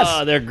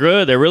ass. They're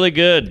good. They're really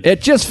good.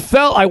 It just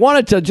felt, I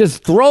wanted to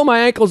just throw my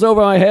ankles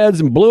over my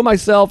heads and blew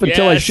myself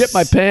until I shit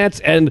my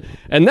pants. And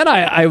then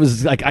I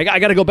was like, I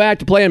got to go back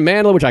to playing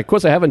mandolin, which of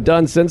course I haven't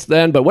done since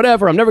then, but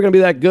whatever. I'm never going to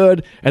be that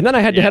good. And then I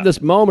had to have this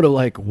moment of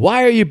like,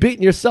 why are you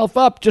beating yourself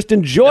up? Just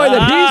enjoy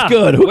that he's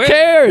good. Who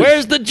cares?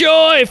 Where's the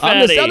joy, fatty?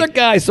 I'm this other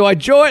guy. So I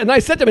joined, and I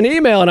sent him an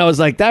email, and I was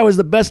like, that was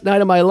the best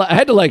night of my life. I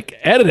had to like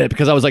edit it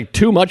because I was like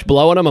too much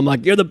blowing him. I'm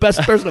like, you're the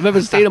best person I've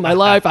ever seen in my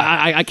life.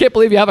 I can't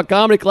believe you have a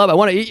comedy club. I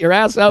want to eat your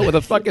ass out with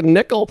a fucking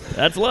nickel.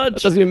 That's lunch.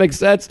 That doesn't even make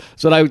sense.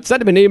 So I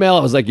sent him an email. I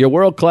was like, you're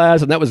world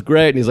class, and that was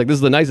great. And he's like, this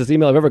is the nicest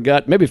email I've ever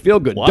got. Made me feel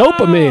good. Wow.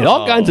 Dopamine.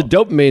 All kinds of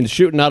dopamine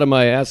shooting out of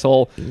my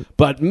asshole.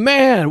 But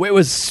man, it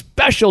was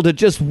special to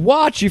just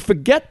watch. You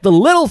forget the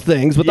little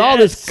things with all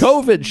this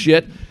COVID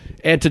shit.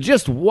 And to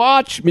just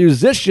watch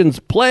musicians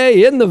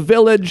play in the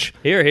Village.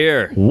 Hear,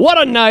 hear.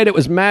 What a night. It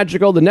was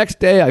magical. The next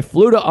day, I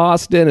flew to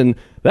Austin, and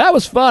that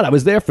was fun. I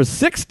was there for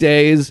 6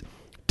 days,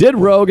 did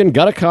Rogan,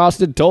 got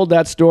accosted, told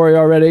that story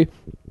already.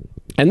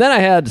 And then I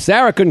had,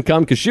 Sarah couldn't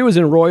come because she was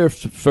in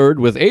Royerford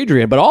with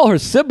Adrian, but all her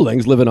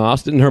siblings live in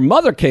Austin, and her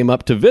mother came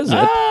up to visit.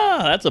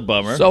 That's a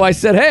bummer. So I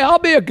said, hey, I'll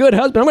be a good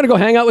husband. I'm going to go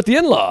hang out with the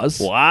in-laws.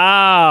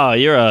 Wow,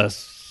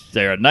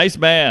 they're a nice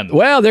man.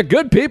 Well, they're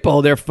good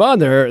people. They're fun.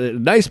 They're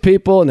nice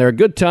people, and they're a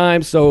good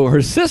time. So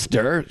her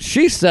sister,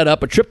 she set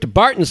up a trip to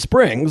Barton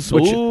Springs,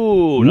 which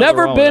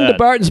never been to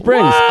Barton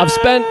Springs. What? I've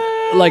spent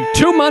like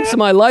 2 months of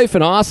my life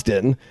in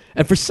Austin,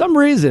 and for some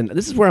reason,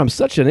 this is where I'm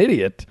such an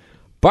idiot,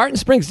 Barton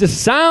Springs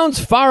just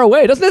sounds far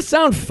away. Doesn't it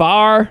sound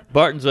far?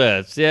 Barton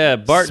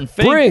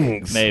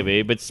Springs.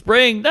 Maybe, but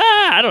Spring,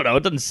 I don't know.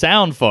 It doesn't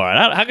sound far.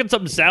 How can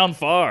something sound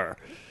far?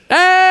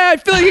 I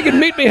feel like you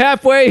can meet me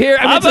halfway here.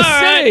 I mean, it's a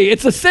city. Right.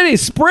 It's a city.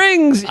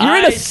 Springs.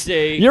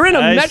 You're in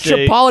a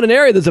metropolitan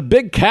area. There's a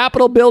big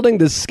Capitol building.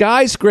 There's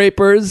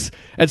skyscrapers.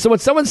 And so when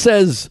someone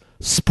says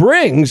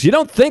Springs, you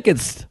don't think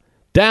it's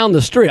down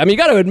the street. I mean, you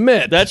got to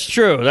admit. That's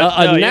true.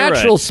 A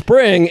natural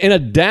spring in a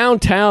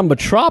downtown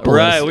metropolis.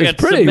 Right, we got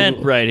pretty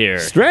cement right here.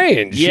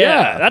 Strange.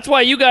 Yeah. That's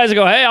why you guys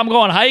go, hey, I'm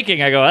going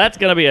hiking. I go, that's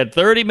going to be a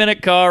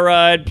 30-minute car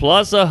ride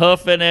plus a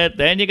hoof in it.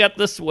 Then you got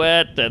the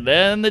sweat and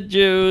then the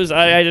Jews.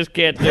 I just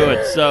can't do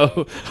it.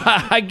 So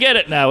I get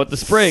it now with the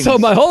springs. So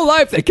my whole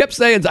life they kept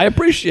saying, I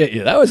appreciate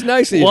you. That was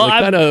nice of you to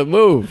kind of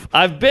move.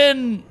 I've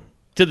been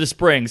to the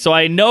spring, so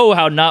I know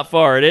how not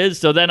far it is.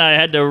 So then I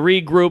had to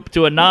regroup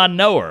to a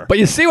non-knower. But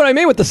you see what I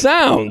mean with the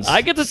sounds.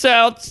 I get the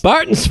sounds.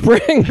 Barton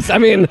Springs. I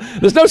mean,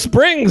 there's no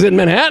springs in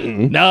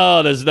Manhattan.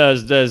 No, there's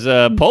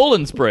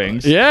Poland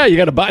Springs. Yeah, you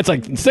got to buy. It's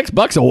like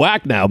 $6 a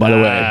whack now. By the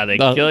way, they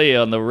kill you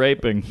on the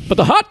raping. But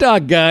the hot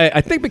dog guy,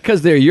 I think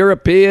because they're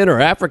European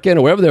or African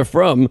or wherever they're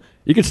from,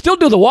 you can still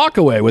do the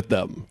Walkaway with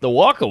them. The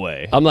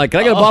Walkaway? I'm like,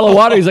 can I get a bottle of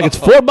water? He's like, it's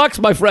 $4,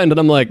 my friend. And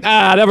I'm like,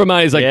 never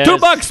mind. He's like,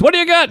 $2. What do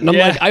you got? And I'm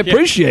like, I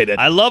appreciate it.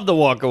 I love the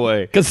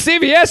Walkaway. Because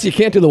CVS, you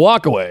can't do the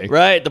Walkaway.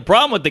 Right. The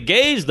problem with the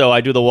gays, though,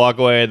 I do the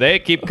Walkaway. They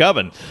keep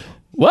coming.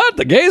 What?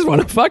 The gays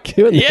want to fuck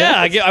you?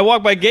 I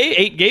walk by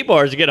 8 gay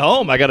bars to get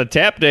home. I got to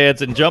tap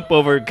dance and jump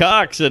over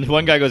cocks. And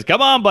one guy goes,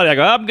 come on, buddy. I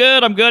go, I'm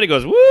good. He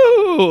goes,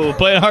 woo,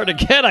 playing hard to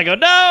get. I go,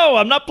 no,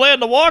 I'm not playing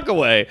the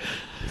Walkaway.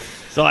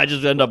 So I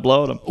just end up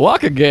blowing them.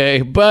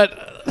 Walkaway,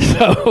 but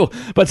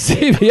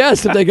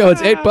CVS, if they go,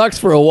 it's $8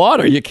 for a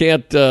water, you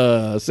can't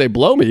say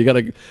blow me. You got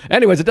to.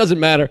 Anyways, it doesn't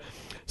matter.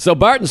 So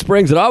Barton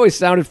Springs, it always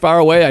sounded far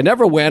away. I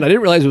never went. I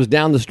didn't realize it was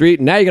down the street.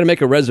 Now you got to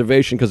make a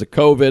reservation because of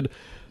COVID.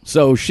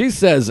 So she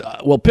says,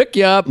 we'll pick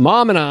you up,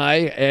 Mom and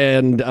I.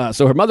 And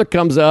so her mother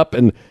comes up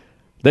and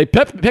they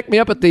pick me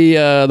up at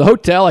the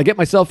hotel. I get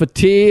myself a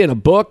tea and a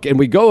book and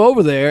we go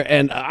over there.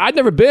 And I'd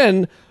never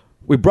been.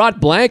 We brought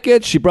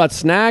blankets. She brought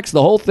snacks,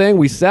 the whole thing.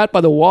 We sat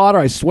by the water.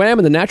 I swam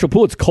in the natural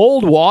pool. It's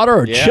cold water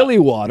or chilly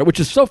water, which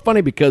is so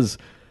funny because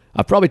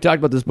I've probably talked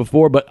about this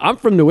before, but I'm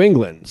from New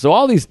England. So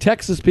all these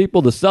Texas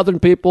people, the southern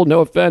people, no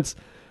offense,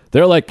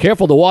 they're like,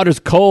 careful, the water's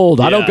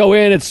cold. I don't go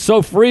in. It's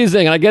so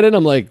freezing. And I get in,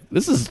 I'm like,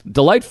 this is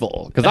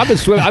delightful. Because I've been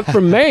swimming. I'm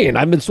from Maine.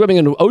 I've been swimming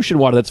in ocean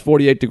water that's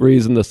 48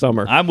 degrees in the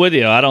summer. I'm with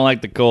you. I don't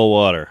like the cold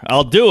water.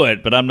 I'll do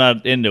it, but I'm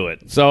not into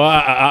it. So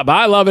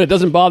I love it. It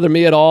doesn't bother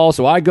me at all.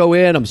 So I go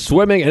in, I'm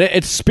swimming, and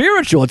it's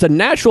spiritual. It's a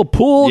natural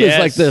pool. Yes. There's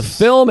like the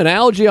film and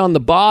algae on the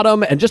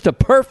bottom, and just a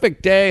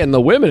perfect day. And the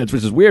women, which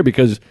is weird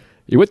because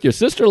you're with your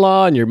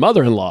sister-in-law and your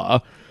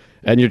mother-in-law,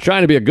 and you're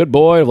trying to be a good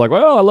boy. Like,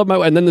 well, I love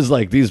my... And then there's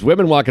like these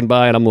women walking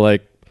by, and I'm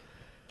like,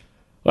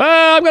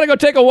 well, I'm going to go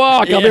take a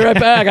walk. I'll be right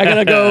back. I got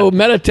to go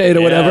meditate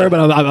or whatever,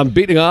 but I'm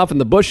beating off in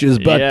the bushes.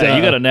 But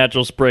you got a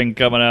natural spring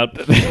coming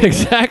out.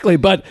 Exactly,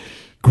 but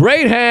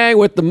great hang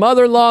with the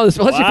mother-in-law. Unless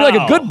you feel like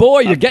a good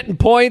boy, you're getting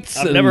points.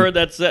 I've never heard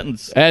that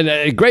sentence. And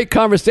a great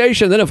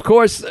conversation. Then, of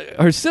course,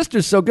 her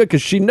sister's so good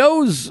because she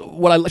knows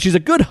she's a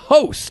good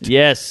host.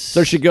 Yes.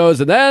 So she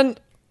goes, and then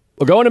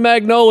we're going to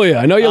Magnolia.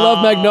 I know you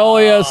love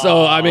Magnolia,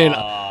 so, I mean...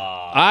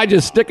 I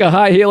just stick a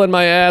high heel in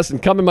my ass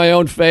and come in my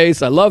own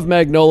face. I love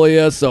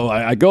Magnolia, so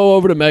I go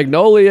over to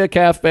Magnolia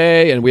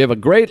Cafe, and we have a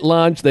great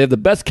lunch. They have the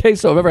best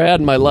queso I've ever had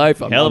in my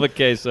life. Hell of a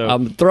queso.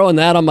 I'm throwing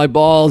that on my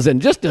balls,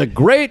 and just a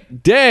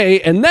great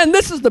day. And then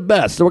this is the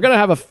best. So we're going to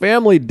have a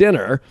family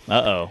dinner.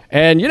 Uh-oh.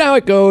 And you know how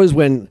it goes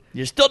when...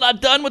 You're still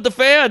not done with the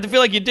fam. I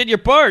feel like you did your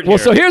part. Well,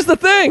 so here's the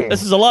thing.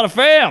 This is a lot of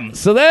fam.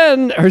 So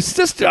then her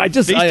sister, I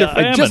just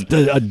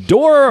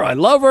adore her. I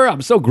love her.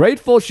 I'm so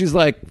grateful. She's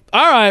like,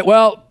 all right,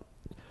 well...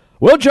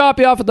 We'll drop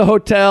you off at the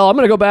hotel. I'm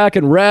going to go back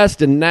and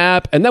rest and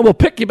nap, and then we'll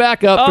pick you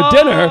back up for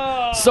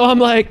dinner. So I'm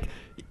like,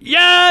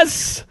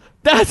 yes,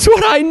 that's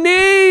what I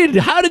need.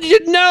 How did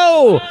you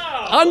know?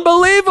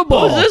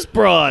 Unbelievable. Who's this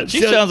broad?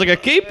 She sounds like a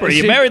keeper.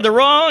 You married the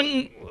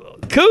wrong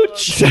cooch.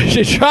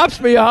 She drops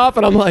me off,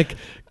 and I'm like,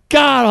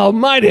 God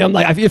almighty. I'm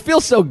like, you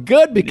feel so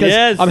good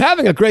because I'm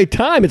having a great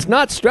time. It's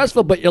not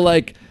stressful, but you're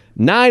like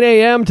 9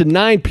 a.m. to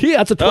 9 p.m.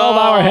 That's a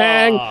 12-hour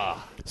hang.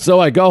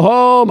 So I go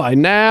home, I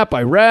nap,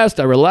 I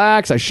rest, I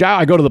relax, I shower,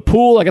 I go to the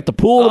pool, I get the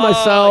pool to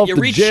myself, you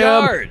the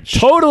recharge. gym,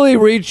 totally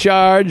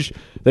recharge.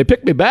 They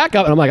pick me back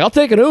up, and I'm like, I'll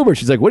take an Uber.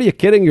 She's like, what are you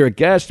kidding? You're a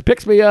guest. She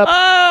picks me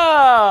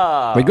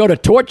up. We go to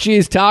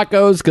Torchy's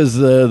Tacos because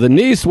the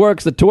niece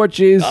works at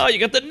Torchy's. Oh, you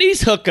got the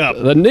niece hookup.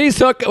 The niece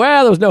hook.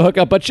 Well, there was no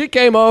hookup, but she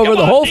came over.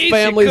 The whole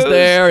family's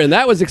there, and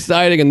that was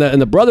exciting.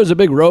 And the brother's a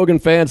big Rogan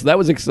fan, so that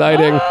was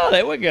exciting. Oh,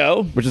 there we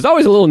go. Which is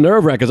always a little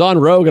nerve-wracking because on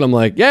Rogan, I'm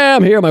like, yeah,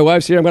 I'm here. My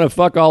wife's here. I'm going to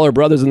fuck all her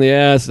brothers in the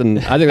ass. And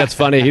I think that's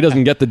funny. He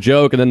doesn't get the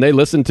joke, and then they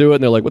listen to it,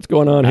 and they're like, what's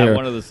going on here?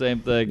 One of the same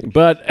thing.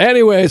 But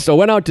anyway, so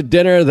went out to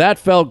dinner. That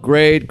felt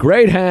great.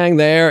 Great hang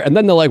there. And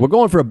then they're like, we're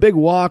going for a big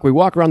walk. We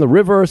walk around the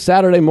river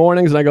Saturday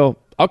mornings, and I go,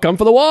 I'll come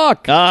for the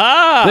walk.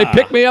 They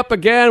pick me up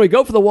again. We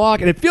go for the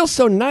walk, and it feels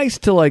so nice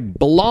to like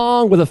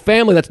belong with a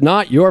family that's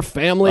not your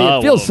family.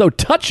 It feels so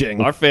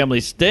touching. Our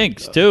family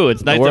stinks too.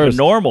 It's nice to have a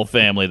normal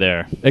family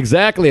there.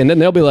 Exactly. And then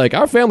they'll be like,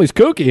 our family's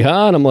kooky,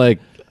 huh? And I'm like,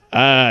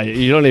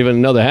 you don't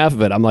even know the half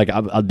of it. I'm like,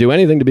 I'll do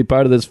anything to be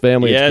part of this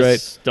family. Yes,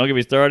 it's great. Don't get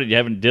me started. You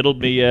haven't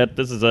diddled me yet.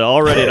 This is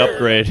already an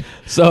upgrade.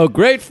 So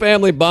great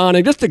family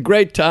bonding, just a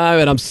great time.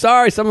 And I'm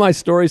sorry, some of my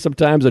stories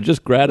sometimes are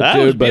just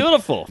gratitude. That was but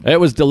beautiful. It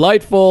was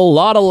delightful, a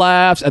lot of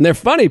laughs, and they're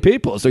funny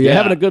people. So you're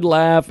having a good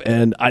laugh.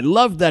 And I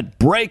love that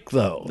break,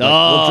 though.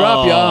 We'll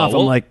drop you off.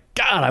 I'm like,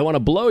 God, I want to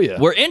blow you.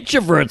 We're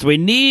introverts. We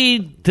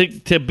need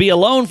to be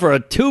alone for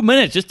 2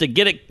 minutes just to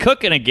get it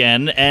cooking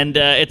again. And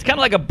it's kind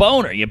of like a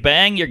boner. You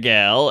bang your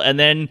gal, and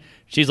then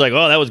she's like,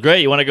 oh, that was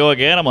great. You want to go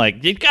again? I'm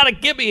like, you got to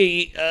give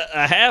me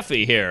a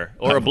halfie here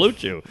or a blue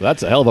chew.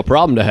 That's a hell of a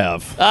problem to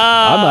have.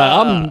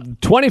 I'm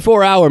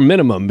 24-hour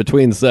minimum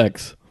between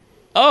sex.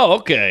 Oh,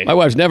 okay. My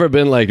wife's never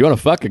been like, you want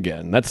to fuck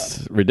again?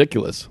 That's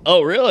ridiculous.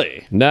 Oh,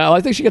 really? No, I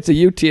think she gets a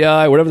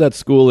UTI, whatever that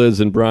school is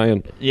in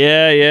Bryan.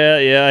 Yeah,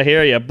 I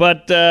hear you.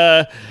 But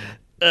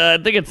I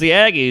think it's the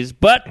Aggies.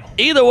 But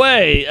either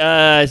way,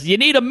 you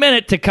need a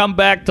minute to come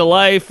back to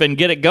life and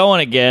get it going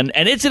again.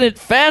 And isn't it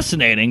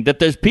fascinating that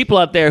there's people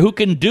out there who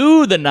can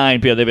do the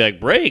 9 p.m.? They'd be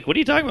like, break? What are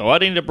you talking about? Why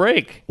do you need a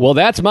break? Well,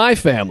 that's my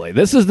family.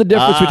 This is the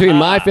difference between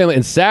my family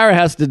and Sarah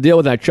has to deal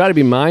with it. I try to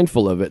be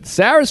mindful of it.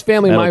 Sarah's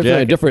family and my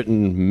family are different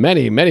in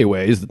many, many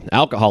ways.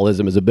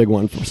 Alcoholism is a big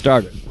one for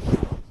starters.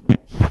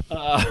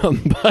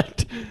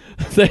 But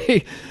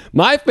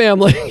my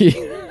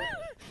family...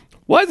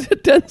 Why is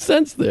it 10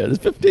 cents there? There's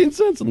 15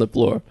 cents on the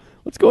floor.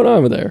 What's going on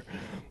over there?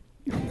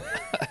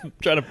 I'm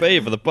trying to pay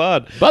you for the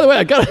pod. By the way,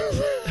 I got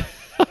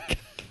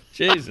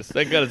Jesus,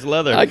 thank God it's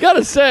leather. I got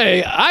to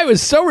say, I was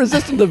so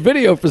resistant to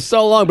video for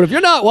so long, but if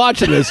you're not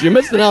watching this, you're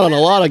missing out on a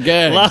lot of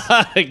gags. A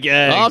lot of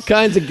gags. All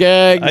kinds of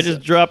gags. I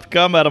just dropped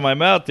cum out of my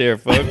mouth here,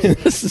 folks.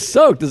 This is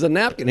soaked. There's a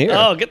napkin here.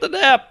 Oh, get the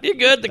nap. You're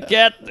good. The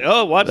cat.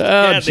 Oh, watch the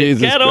cat. The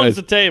Jesus cat owns Christ.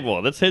 the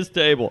table. That's his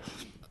table.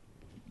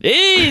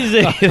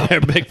 Easy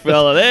there, big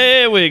fella.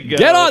 There we go.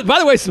 Get on. By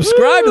the way,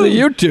 subscribe to the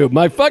YouTube.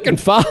 My fucking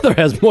father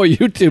has more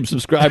YouTube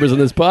subscribers than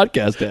this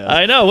podcast has.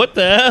 I know. What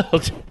the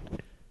hell?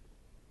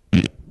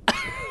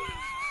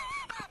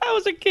 That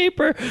was a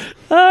keeper.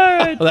 All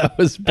right. That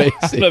was I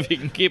don't basic. know if you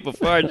can keep a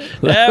fart.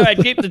 All right,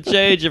 keep the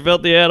change, you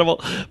filthy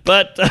animal.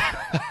 But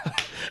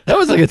That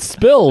was like it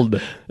spilled.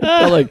 It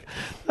felt like,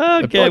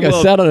 I felt like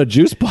I sat on a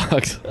juice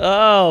box.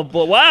 Oh,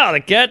 but wow, the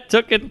cat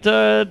took it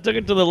to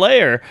the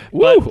lair.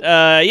 Woo.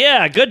 But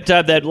yeah, good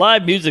time. That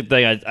live music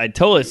thing, I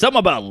totally, something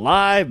about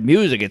live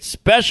music. It's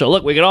special.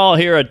 Look, we can all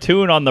hear a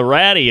tune on the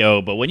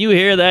radio, but when you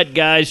hear that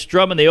guy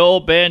strumming the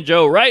old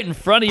banjo right in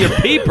front of your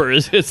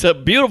peepers, it's a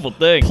beautiful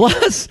thing.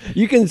 Plus,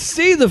 you can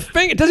see the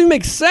finger. It doesn't even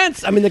make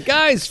sense. I mean, the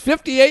guy's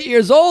 58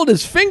 years old.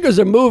 His fingers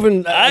are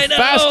moving I know.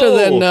 faster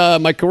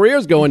than my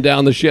career's going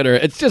down the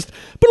shitter. It's just,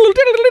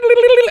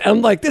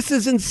 I'm like, this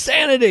is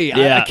insanity.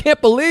 Yeah. I can't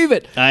believe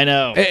it. I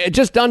know.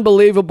 Just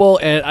unbelievable,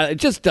 and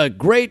just a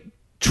great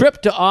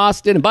trip to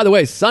Austin. And by the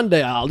way,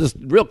 Sunday, I'll just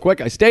real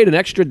quick, I stayed an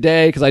extra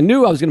day because I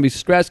knew I was going to be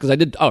stressed because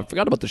I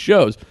forgot about the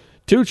shows.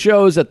 2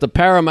 shows at the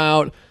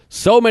Paramount.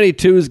 So many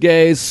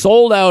Tuesdays,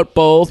 sold out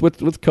both with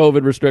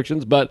COVID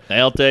restrictions, but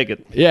I'll take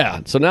it.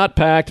 yeah, so not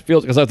packed.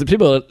 Feels because the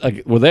people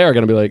that were there are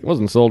going to be like, it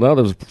wasn't sold out.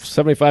 There was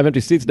 75 empty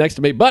seats next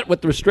to me, but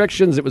with the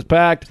restrictions, it was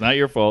packed. It's not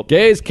your fault.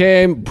 Gays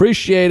came,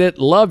 appreciate it,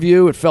 love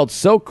you. It felt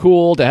so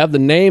cool to have the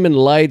name in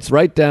lights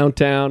right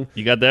downtown.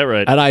 You got that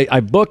right. And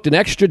I booked an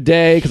extra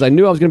day because I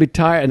knew I was going to be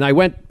tired. And I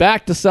went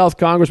back to South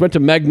Congress, went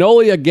to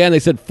Magnolia again. They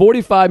said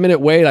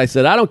 45-minute wait. I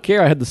said, I don't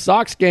care. I had the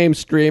Sox game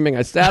streaming.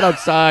 I sat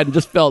outside and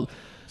just felt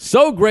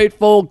so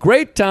grateful.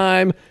 Great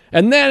time.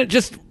 And then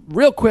just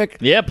real quick.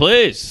 Yeah,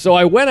 please. So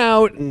I went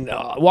out and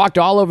walked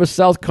all over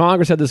South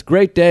Congress, had this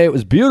great day. It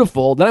was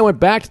beautiful. Then I went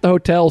back to the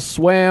hotel,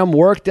 swam,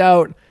 worked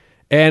out,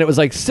 and it was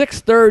like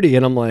 6:30,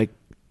 and I'm like,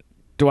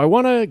 do I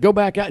want to go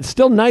back out? It's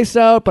still nice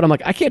out, but I'm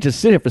like, I can't just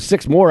sit here for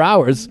 6 more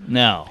hours.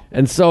 No.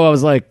 And so I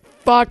was like,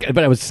 fuck.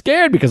 But I was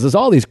scared because there's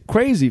all these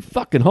crazy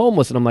fucking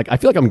homeless, and I'm like, I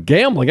feel like I'm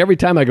gambling every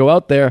time I go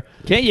out there.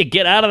 Can't you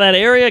get out of that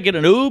area, get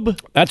an Oob?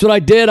 That's what I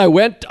did. I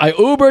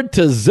Ubered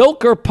to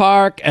Zilker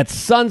Park at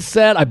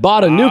sunset. I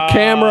bought a new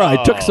camera.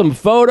 I took some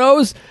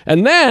photos,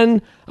 and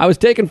then I was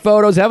taking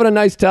photos, having a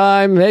nice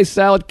time. Hey,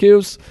 salad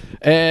cubes.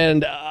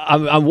 And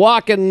I'm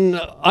walking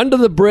under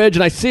the bridge,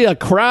 and I see a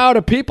crowd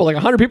of people, like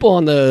 100 people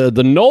on the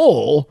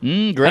knoll.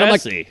 And I'm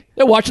like, Grassy.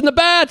 they're watching the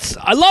bats.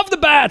 I love the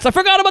bats. I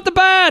forgot about the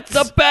bats.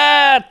 The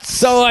bats!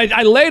 So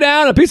I lay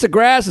down. A piece of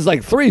grass is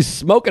like 3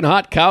 smoking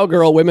hot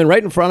cowgirl women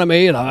right in front of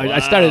me, and I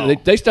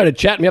started. They started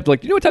chatting me up,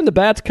 like, do you know what time the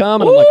bats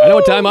come? And I'm like, I know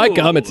what time I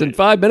come. It's in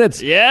 5 minutes.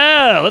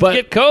 Yeah, let's But-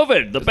 get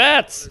COVID. The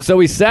bats. So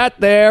we sat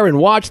there and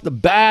watched the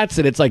bats,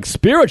 and it's like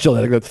spiritual.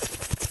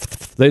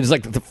 There's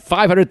like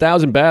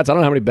 500,000 bats. I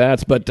don't know how many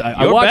bats, but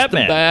I You're watched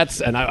Batman. the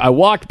bats, and I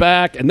walked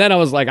back, and then I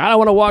was like, I don't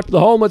want to walk to the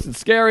homeless. It's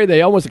scary.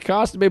 They almost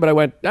accosted me, but I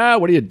went,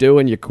 what are you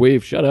doing, you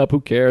queef? Shut up.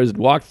 Who cares? And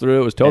walked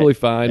through. It was totally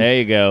fine. There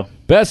you go.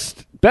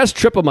 Best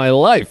trip of my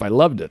life. I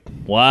loved it.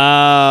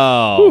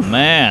 Wow,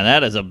 man,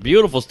 that is a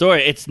beautiful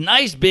story. It's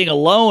nice being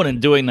alone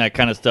and doing that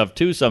kind of stuff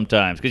too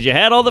sometimes because you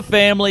had all the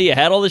family, you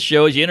had all the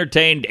shows, you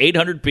entertained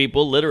 800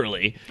 people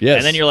literally, Yes.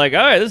 and then you're like, all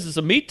right, this is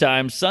some me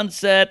time,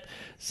 sunset,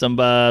 some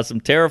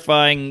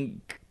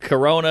terrifying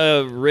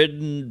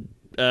corona-ridden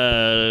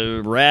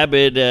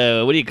rabid,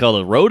 what do you call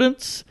it,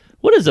 rodents?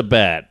 What is a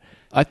bat?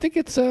 I think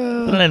it's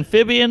An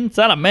amphibian? It's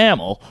not a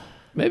mammal.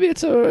 maybe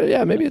it's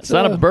maybe It's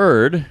not a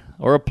bird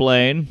or a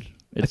plane.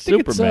 I It's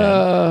think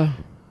Superman. it's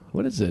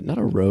what is it? Not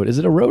a rodent. Is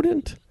it a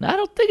rodent? I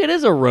don't think it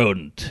is a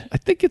rodent. I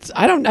think it's.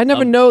 I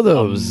never know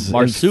those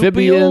marsupial?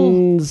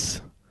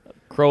 amphibians.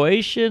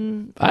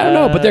 Croatian? I don't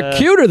know, but they're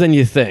cuter than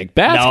you think.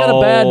 Bat's got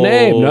a bad No.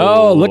 name.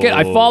 No, look at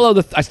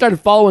I started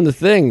following the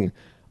thing,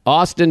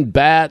 Austin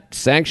Bat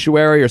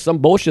Sanctuary or some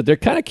bullshit. They're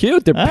kind of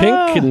cute. They're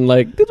pink and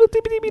like. We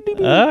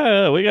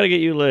got to get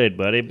you laid,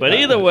 buddy. But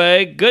either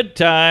way, good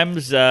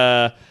times.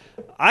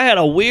 I had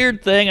a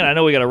weird thing, and I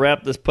know we got to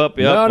wrap this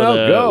puppy up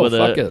with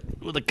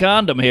a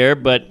condom here,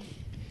 but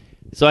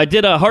so I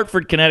did a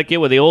Hartford, Connecticut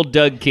with the old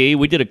Doug Key.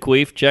 We did a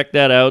queef. Check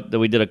that out. Then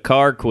we did a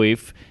car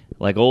queef,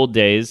 like old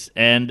days.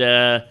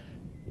 And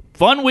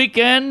fun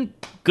weekend.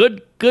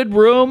 Good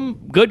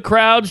room. Good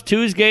crowds.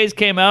 Tuesdays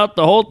came out.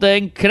 The whole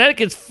thing.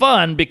 Connecticut's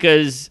fun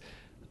because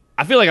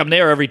I feel like I'm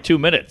there every 2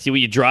 minutes.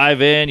 You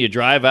drive in, you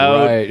drive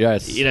out. Right,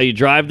 yes. You know, you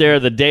drive there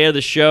the day of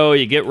the show.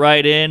 You get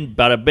right in.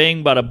 Bada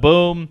bing, bada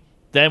boom.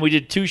 Then we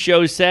did 2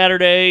 shows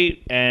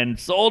Saturday and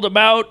sold them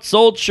out,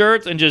 sold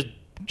shirts, and just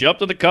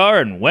jumped in the car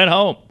and went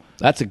home.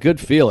 That's a good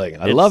feeling.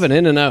 I love an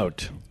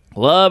In-N-Out.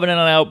 Love an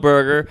In-N-Out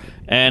burger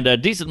and a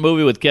decent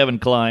movie with Kevin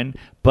Kline.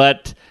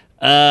 But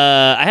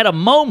I had a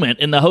moment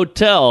in the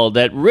hotel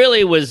that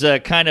really was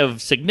kind of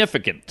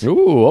significant.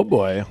 Ooh, oh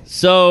boy.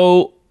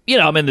 So,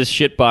 I'm in this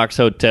shitbox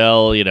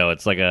hotel.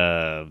 It's like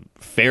a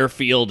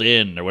Fairfield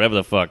Inn or whatever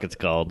the fuck it's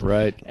called.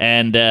 Right.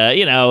 And,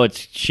 it's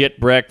shit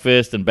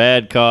breakfast and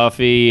bad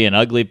coffee and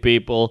ugly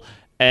people.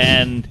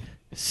 And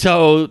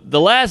So the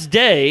last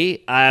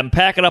day, I'm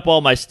packing up all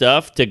my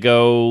stuff to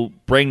go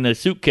bring the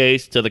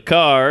suitcase to the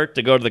car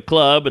to go to the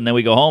club, and then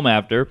we go home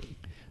after.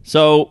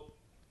 So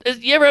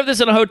you ever have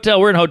this in a hotel?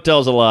 We're in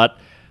hotels a lot.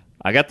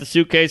 I got the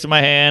suitcase in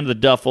my hand, the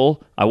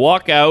duffel. I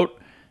walk out,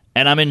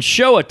 and I'm in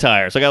show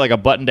attire. So I got like a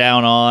button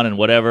down on and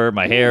whatever.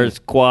 My hair's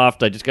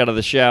coiffed. I just got out of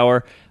the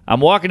shower. I'm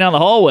walking down the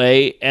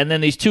hallway, and then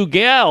these two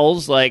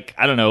gals, like,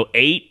 I don't know,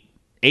 8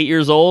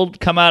 years old,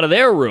 come out of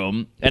their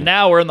room, and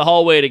now we're in the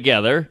hallway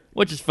together,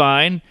 which is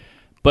fine.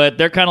 But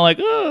they're kind of like,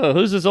 oh,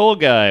 who's this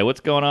old guy? What's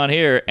going on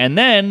here? And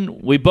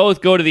then we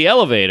both go to the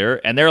elevator,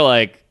 and they're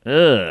like,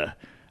 ugh.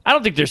 I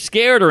don't think they're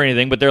scared or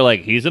anything, but they're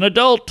like, he's an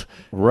adult.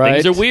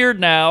 Right. Things are weird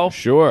now.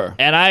 Sure.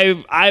 And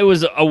I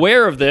was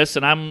aware of this,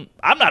 and I'm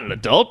not an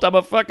adult. I'm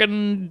a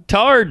fucking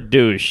tard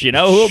douche, you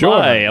know? Who Sure.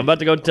 am I? I'm about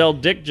to go tell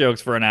dick jokes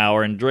for an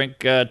hour and drink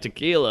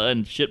tequila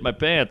and shit my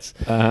pants.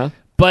 Uh-huh.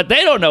 But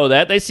they don't know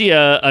that. They see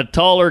a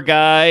taller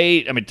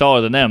guy. I mean,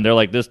 taller than them. They're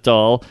like this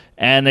tall.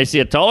 And they see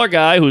a taller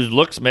guy who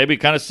looks maybe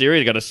kind of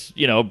serious.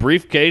 Got a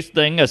briefcase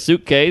thing, a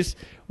suitcase.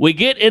 We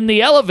get in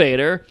the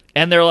elevator,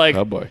 and they're like,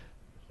 Oh, boy.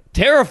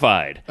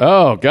 terrified.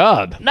 Oh,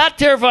 God. Not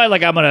terrified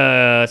like I'm going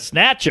to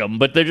snatch them,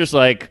 but they're just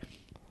like,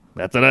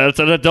 that's an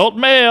adult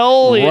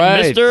male.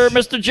 Right.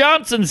 Mr.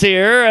 Johnson's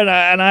here. And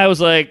I was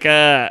like,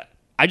 I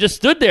just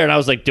stood there, and I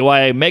was like, do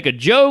I make a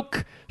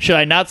joke? Should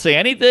I not say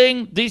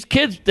anything? These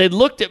kids, they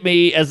looked at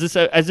me as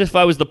if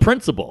I was the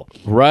principal.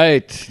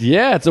 Right.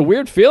 Yeah, it's a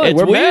weird feeling.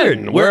 It's We're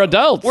weird. men. We're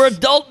adults. We're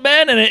adult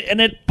men,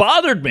 and it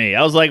bothered me.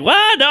 I was like,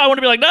 "What? No!" I want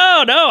to be like,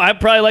 "No, I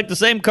probably like the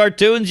same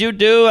cartoons you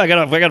do. I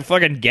got a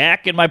fucking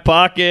gack in my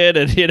pocket,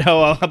 and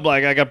I'm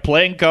like, I got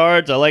playing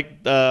cards. I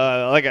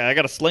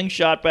got a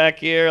slingshot back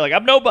here. Like,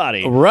 I'm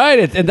nobody."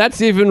 Right, and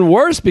that's even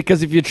worse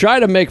because if you try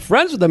to make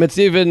friends with them, it's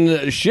even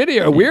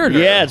shittier, weirder.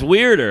 Yeah, it's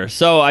weirder.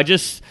 So I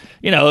just.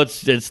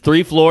 It's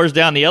 3 floors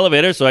down the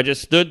elevator, so I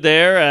just stood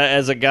there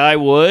as a guy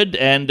would,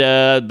 and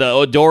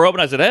the door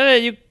opened. I said,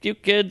 "Hey, you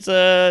kids,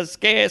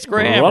 scamper,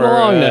 Run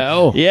along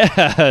now."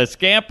 Yeah,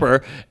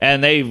 scamper.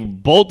 And they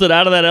bolted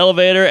out of that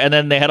elevator, and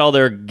then they had all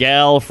their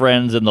gal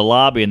friends in the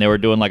lobby, and they were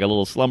doing like a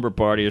little slumber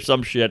party or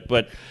some shit.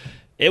 But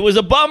it was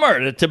a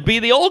bummer to be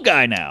the old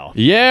guy now.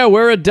 Yeah,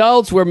 we're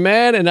adults, we're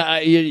men, and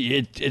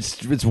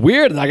it's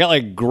weird. And I got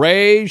like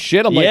gray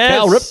shit. I'm like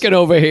Cal Ripken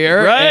over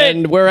here, right.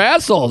 And we're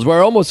assholes.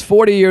 We're almost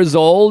 40 years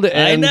old.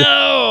 And I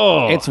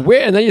know. It's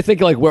weird. And then you think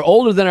like we're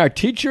older than our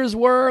teachers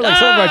were. Like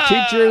some of our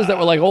teachers that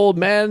were like old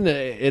men.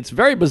 It's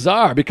very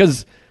bizarre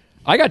because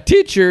I got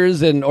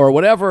teachers or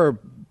whatever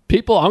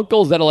people,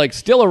 uncles that are like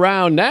still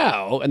around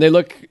now, and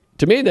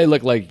to me, they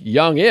look like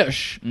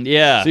young-ish.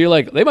 Yeah. So you're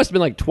like, they must have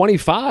been like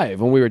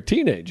 25 when we were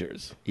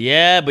teenagers.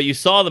 Yeah, but you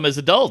saw them as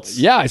adults.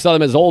 Yeah, I saw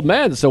them as old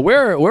men. So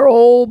we're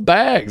old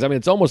bags. I mean,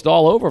 it's almost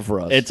all over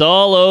for us. It's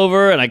all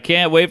over, and I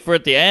can't wait for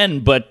it to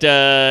end. But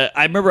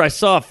I remember I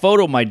saw a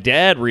photo of my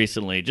dad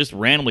recently. Just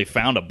randomly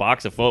found a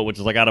box of photos, which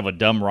is like out of a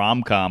dumb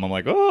rom-com. I'm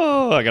like,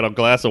 oh, I got a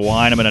glass of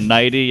wine. I'm in a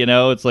nightie,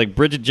 It's like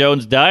Bridget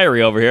Jones'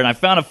 Diary over here. And I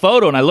found a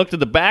photo, and I looked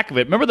at the back of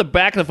it. Remember the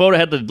back of the photo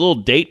had the little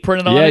date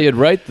printed on it? Yeah, you'd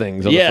write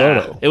things on the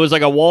photo. It was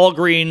like a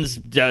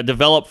Walgreens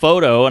developed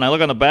photo, and I look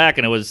on the back,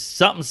 and it was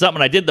something,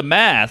 and I did the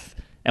math,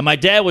 and my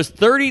dad was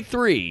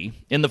 33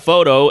 in the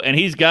photo, and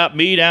he's got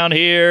me down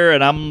here,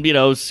 and I'm,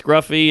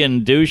 scruffy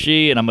and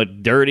douchey, and I'm a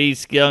dirty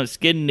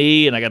skin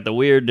knee, and I got the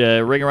weird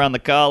ring around the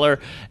collar,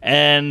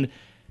 and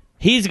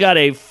he's got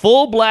a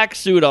full black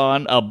suit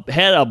on,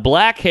 had a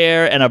black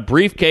hair, and a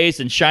briefcase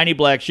and shiny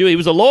black shoe. He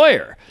was a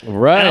lawyer.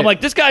 Right. And I'm like,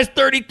 this guy's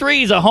 33.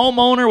 He's a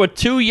homeowner with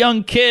 2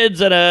 young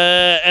kids and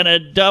a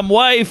dumb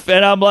wife,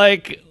 and I'm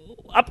like,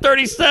 I'm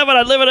 37.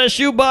 I live in a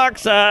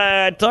shoebox.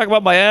 I talk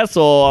about my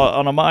asshole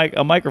on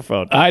a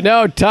microphone. I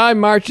know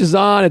time marches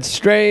on. It's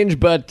strange,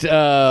 but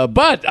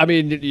I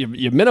mean,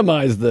 you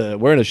minimize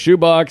we're in a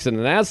shoebox and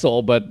an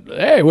asshole. But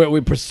hey, we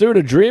pursued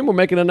a dream. We're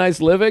making a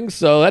nice living,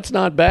 so that's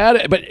not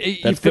bad. But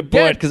you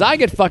forget because I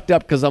get fucked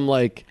up because I'm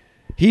like,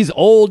 he's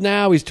old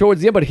now. He's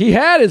towards the end, but he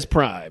had his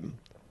prime.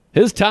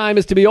 His time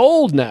is to be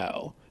old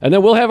now, and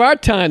then we'll have our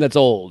time that's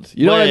old.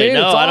 You know what I mean?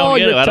 No, it's I don't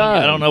get it.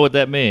 time. I don't know what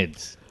that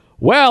means.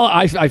 Well,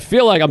 I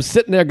feel like I'm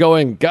sitting there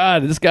going,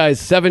 God, this guy's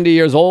 70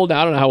 years old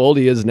now. I don't know how old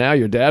he is now,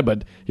 your dad,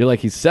 but you're like,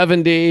 he's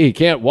 70. He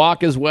can't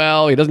walk as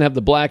well. He doesn't have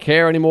the black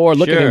hair anymore.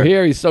 Look at him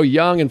here. He's so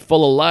young and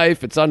full of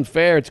life. It's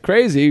unfair. It's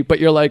crazy. But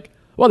you're like,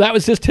 well, that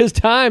was just his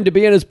time to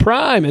be in his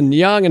prime and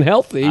young and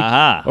healthy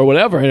or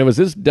whatever. And it was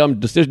his dumb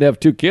decision to have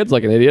 2 kids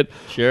like an idiot.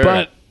 Sure.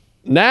 But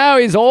now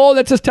he's old.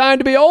 That's his time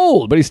to be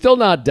old. But he's still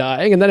not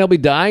dying. And then he'll be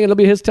dying, and it'll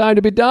be his time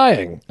to be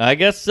dying. I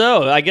guess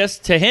so. I guess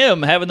to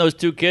him, having those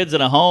 2 kids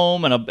in a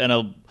home and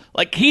a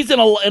like he's in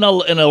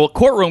a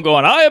courtroom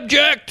going, I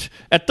object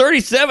at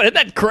 37. Isn't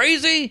that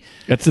crazy?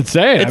 It's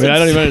insane. I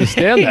don't even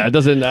understand that. It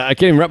doesn't. I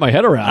can't even wrap my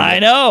head around it. I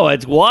know,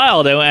 it's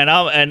wild.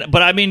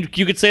 But I mean,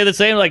 you could say the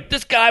same. Like,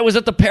 this guy was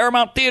at the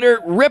Paramount Theater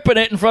ripping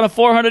it in front of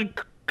 400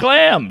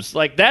 clams.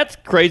 Like, that's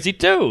crazy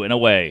too, in a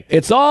way.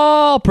 It's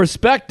all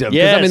perspective.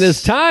 Yes. I mean,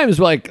 there's times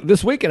like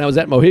this weekend I was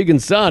at Mohegan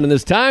Sun, and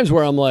there's times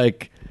where I'm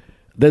like,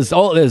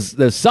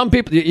 there's some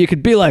people you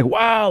could be like,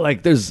 wow,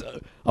 like there's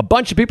a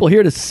bunch of people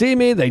here to see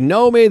me. They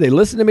know me. They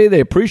listen to me. They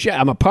appreciate.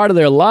 I'm a part of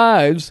their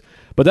lives.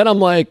 But then I'm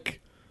like,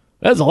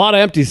 there's a lot of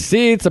empty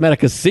seats. I'm at a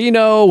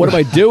casino. What am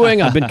I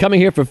doing? I've been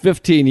coming here for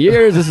 15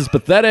 years. This is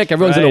pathetic.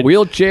 Everyone's in a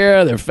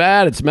wheelchair. They're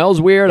fat. It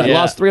smells weird. I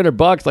lost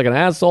 $300 like an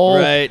asshole.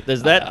 Right.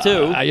 There's that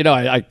too.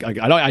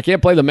 I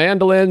can't play the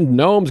mandolin.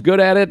 Gnome's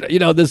good at it.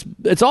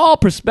 It's all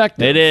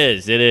perspective. It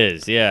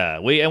is. Yeah.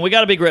 We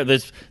got to be great.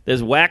 There's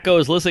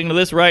wackos listening to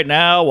this right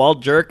now while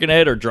jerking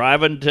it or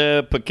driving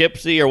to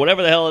Poughkeepsie or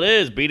whatever the hell it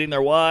is, beating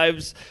their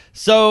wives.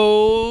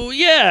 So,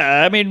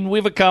 yeah, I mean,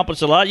 we've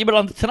accomplished a lot. You've been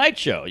on the Tonight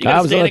Show. You I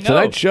was on the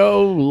Tonight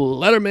Show,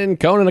 Letterman,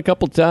 Conan a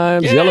couple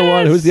times. Yes. The other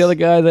one, who's the other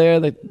guy there?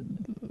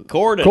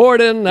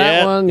 Corden,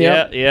 that one.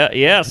 Yep.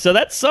 Yeah. So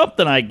that's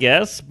something, I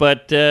guess.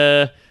 But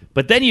then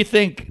you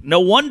think, no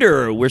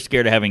wonder we're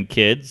scared of having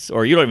kids,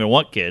 or you don't even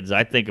want kids.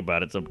 I think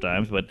about it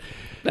sometimes, but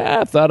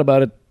I've thought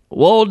about it.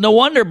 Well, no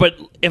wonder, but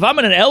if I'm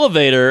in an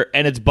elevator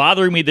and it's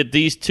bothering me that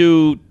these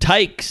two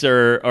tykes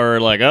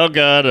are like, oh,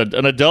 God,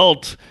 an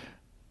adult,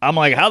 I'm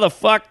like, how the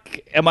fuck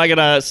am I going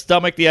to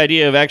stomach the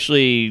idea of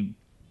actually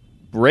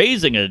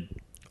raising a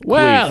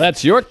Well, queef?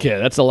 that's your kid.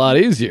 That's a lot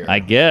eeasier. I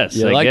guess.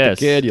 You like the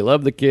kid. You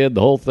love the kid,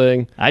 the whole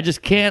thing. I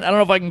just can't. I don't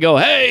know if I can go,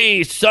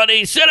 hey,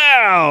 Sonny, sit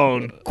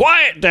down.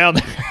 Quiet down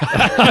there.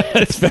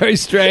 It's very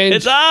strange.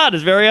 It's odd.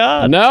 It's very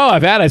odd. No,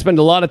 I spend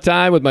a lot of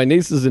time with my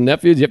nieces and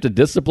nephews. You have to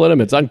discipline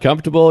them. It's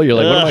uncomfortable. You're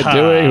like, what am I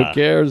doing? Who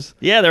cares?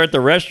 Yeah, they're at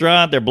the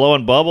restaurant. They're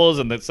blowing bubbles,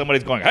 and then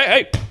somebody's going,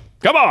 hey,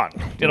 come on.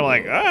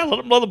 Like, let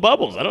them blow the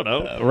bubbles. I don't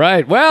know.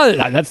 Right. Well,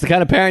 that's the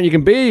kind of parent you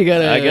can be. You got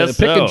to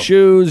pick and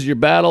choose your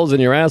battles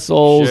and your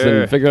assholes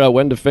and figure out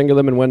when to finger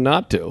them and when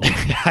not to.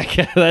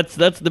 That's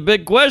the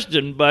big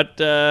question, but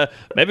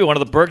maybe one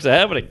of the perks of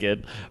having a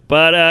kid.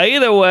 But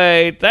either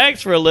way,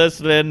 thanks for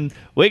listening.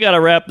 We got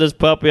to wrap this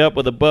puppy up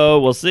with a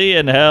bow. We'll see you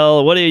in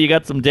hell. What do you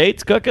got some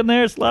dates cooking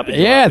there, Sloppy?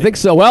 Yeah, I think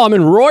so. Well, I'm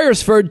in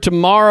Royersford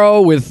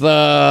tomorrow with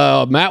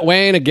Matt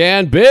Wayne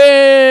again. Big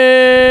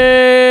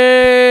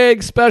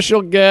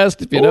special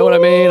guest, if you know what I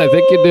mean. I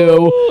think you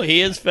do.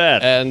 He is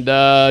fat.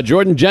 And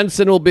Jordan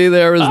Jensen will be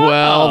there as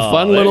well.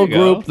 Fun little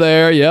group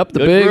there. Yep,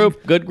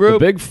 Good group.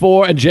 The Big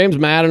Four, and James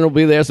Madden will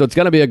be there. So it's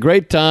going to be a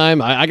great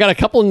time. I got a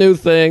couple new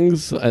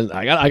things, and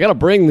I got to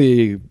bring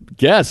the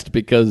guest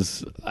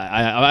because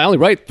I only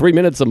write 3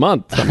 minutes a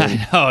month.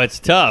 I know it's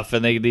tough,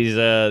 and these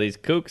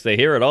kooks, they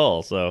hear it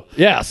all. So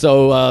yeah,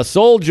 so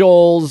Soul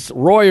Joel's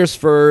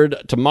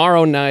Royersford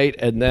tomorrow night,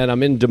 and then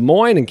I'm in Des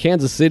Moines and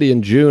Kansas City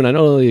in June. I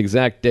don't know the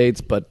exact dates,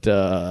 but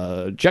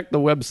check the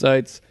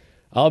websites.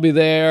 I'll be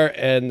there,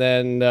 and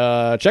then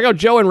check out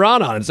Joe and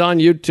Ronan. It's on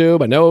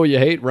YouTube. I know you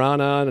hate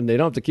Ronan, and they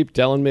don't have to keep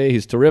telling me.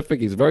 He's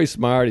terrific. He's very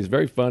smart. He's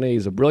very funny.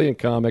 He's a brilliant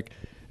comic.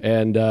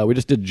 And we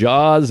just did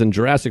Jaws and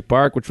Jurassic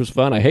Park, which was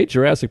fun. I hate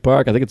Jurassic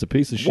Park. I think it's a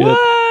piece of shit. What?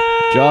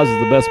 Jaws is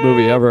the best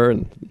movie ever.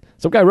 And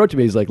some guy wrote to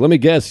me. He's like, let me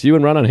guess, you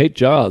and Ronan hate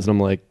Jaws. And I'm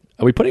like,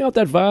 are we putting out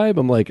that vibe?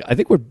 I'm like, I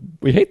think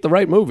we hate the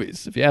right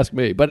movies, if you ask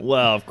me. But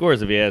well, of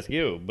course, if you ask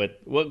you.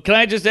 But can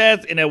I just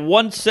ask, in a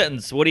one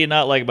sentence, what do you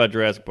not like about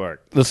Jurassic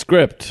Park? The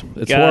script.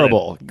 It's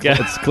horrible.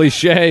 It's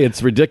cliche.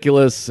 It's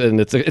ridiculous, and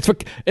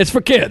it's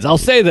for kids. I'll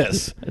say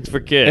this. It's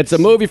for kids. It's a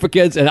movie for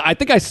kids, and I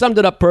think I summed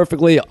it up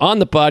perfectly on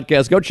the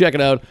podcast. Go check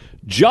it out.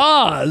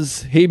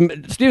 Jaws,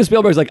 Steven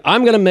Spielberg's like,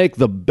 I'm going to make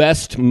the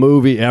best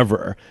movie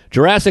ever.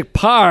 Jurassic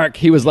Park,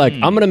 he was like,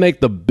 I'm going to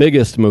make the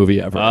biggest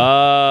movie ever.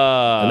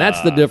 And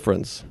that's the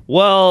difference.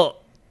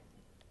 Well,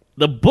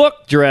 the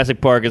book Jurassic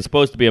Park is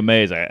supposed to be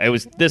amazing. It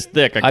was this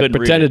thick. I couldn't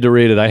pretended to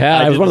read it.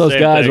 I was one of those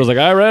guys who was like,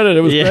 I read it.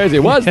 It was crazy.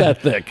 It was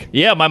that thick.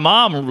 Yeah, my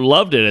mom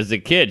loved it as a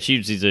kid.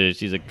 She's a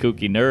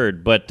kooky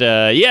nerd. But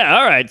yeah,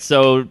 all right.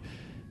 So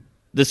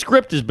the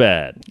script is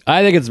bad.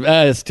 I think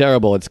it's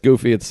terrible. It's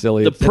goofy. It's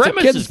silly. The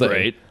premise is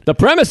great. The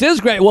premise is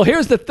great. Well,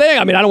 here's the thing.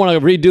 I mean, I don't want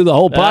to redo the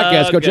whole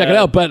podcast. Go check it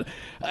out. But,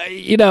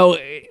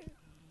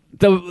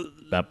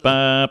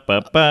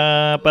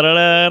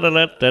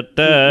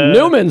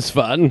 Newman's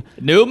fun.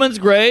 Newman's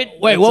great.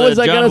 Wait, what was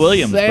I going to by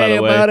say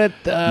the way. about it?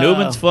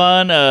 Newman's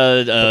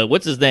fun.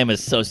 What's his name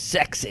is so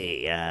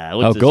sexy.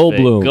 What's his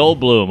Goldblum. Face?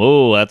 Goldblum.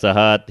 Ooh, that's a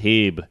hot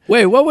heeb.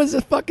 Wait, what was the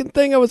fucking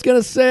thing I was going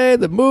to say?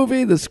 The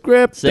movie, the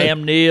script?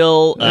 Sam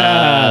Neill.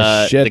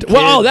 Shit.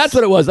 Well, that's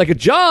what it was. Like, a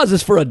Jaws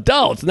is for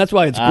adults, and that's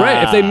why it's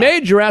great. If they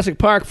made Jurassic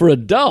Park for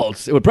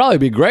adults, it would probably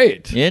be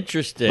great.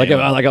 Interesting. Like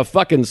a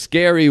fucking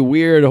scary,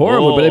 weird horror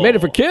movie, but they made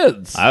it for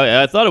kids.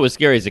 I thought it was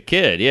scary as a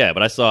kid, yeah,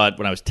 but I saw it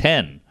when I was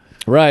 10.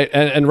 Right,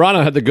 and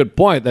Rana had the good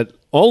point that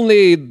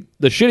only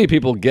the shitty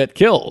people get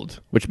killed,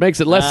 which makes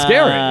it less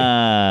scary.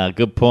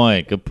 Good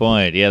point.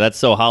 Yeah, that's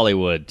so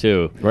Hollywood,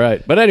 too.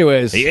 Right, but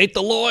anyways. He ate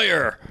the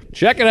lawyer.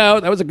 Check it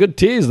out. That was a good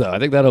tease, though. I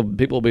think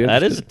people will be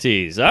interested. That is a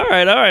tease. All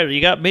right.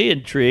 You got me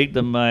intrigued,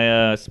 and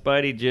my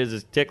spidey jizz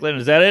is tickling.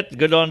 Is that it?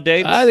 Good on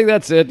dates? I think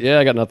that's it. Yeah,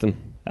 I got nothing.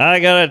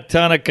 I got a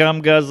ton of cum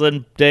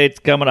guzzling dates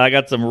coming. I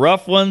got some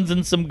rough ones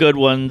and some good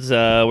ones.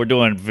 We're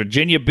doing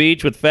Virginia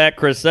Beach with Fat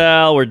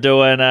Crisel. We're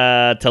doing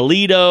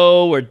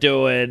Toledo. We're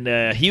doing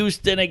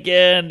Houston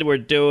again. We're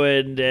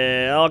doing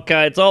all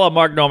kinds. It's all on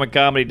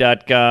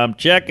marknormancomedy.com.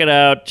 Check it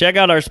out. Check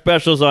out our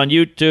specials on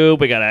YouTube.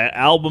 We got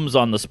albums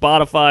on the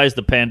Spotifys,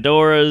 the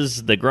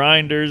Pandoras, the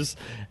Grinders.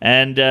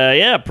 And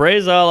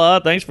praise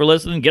Allah. Thanks for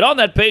listening. Get on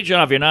that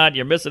Patreon if you're not.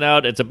 You're missing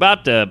out. It's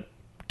about to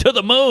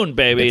the moon,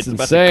 baby. It's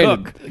about insane.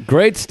 to cook.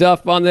 Great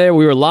stuff on there.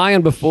 We were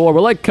lying before.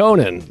 We're like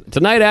Conan.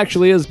 Tonight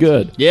actually is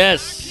good.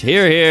 Yes,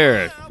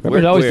 here. Remember,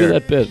 he'd always do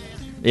that bit.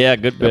 Yeah,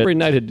 good bit. Every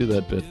night he'd do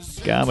that bit.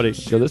 Comedy.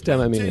 So this time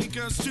I mean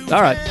it.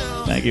 All right.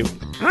 Thank you.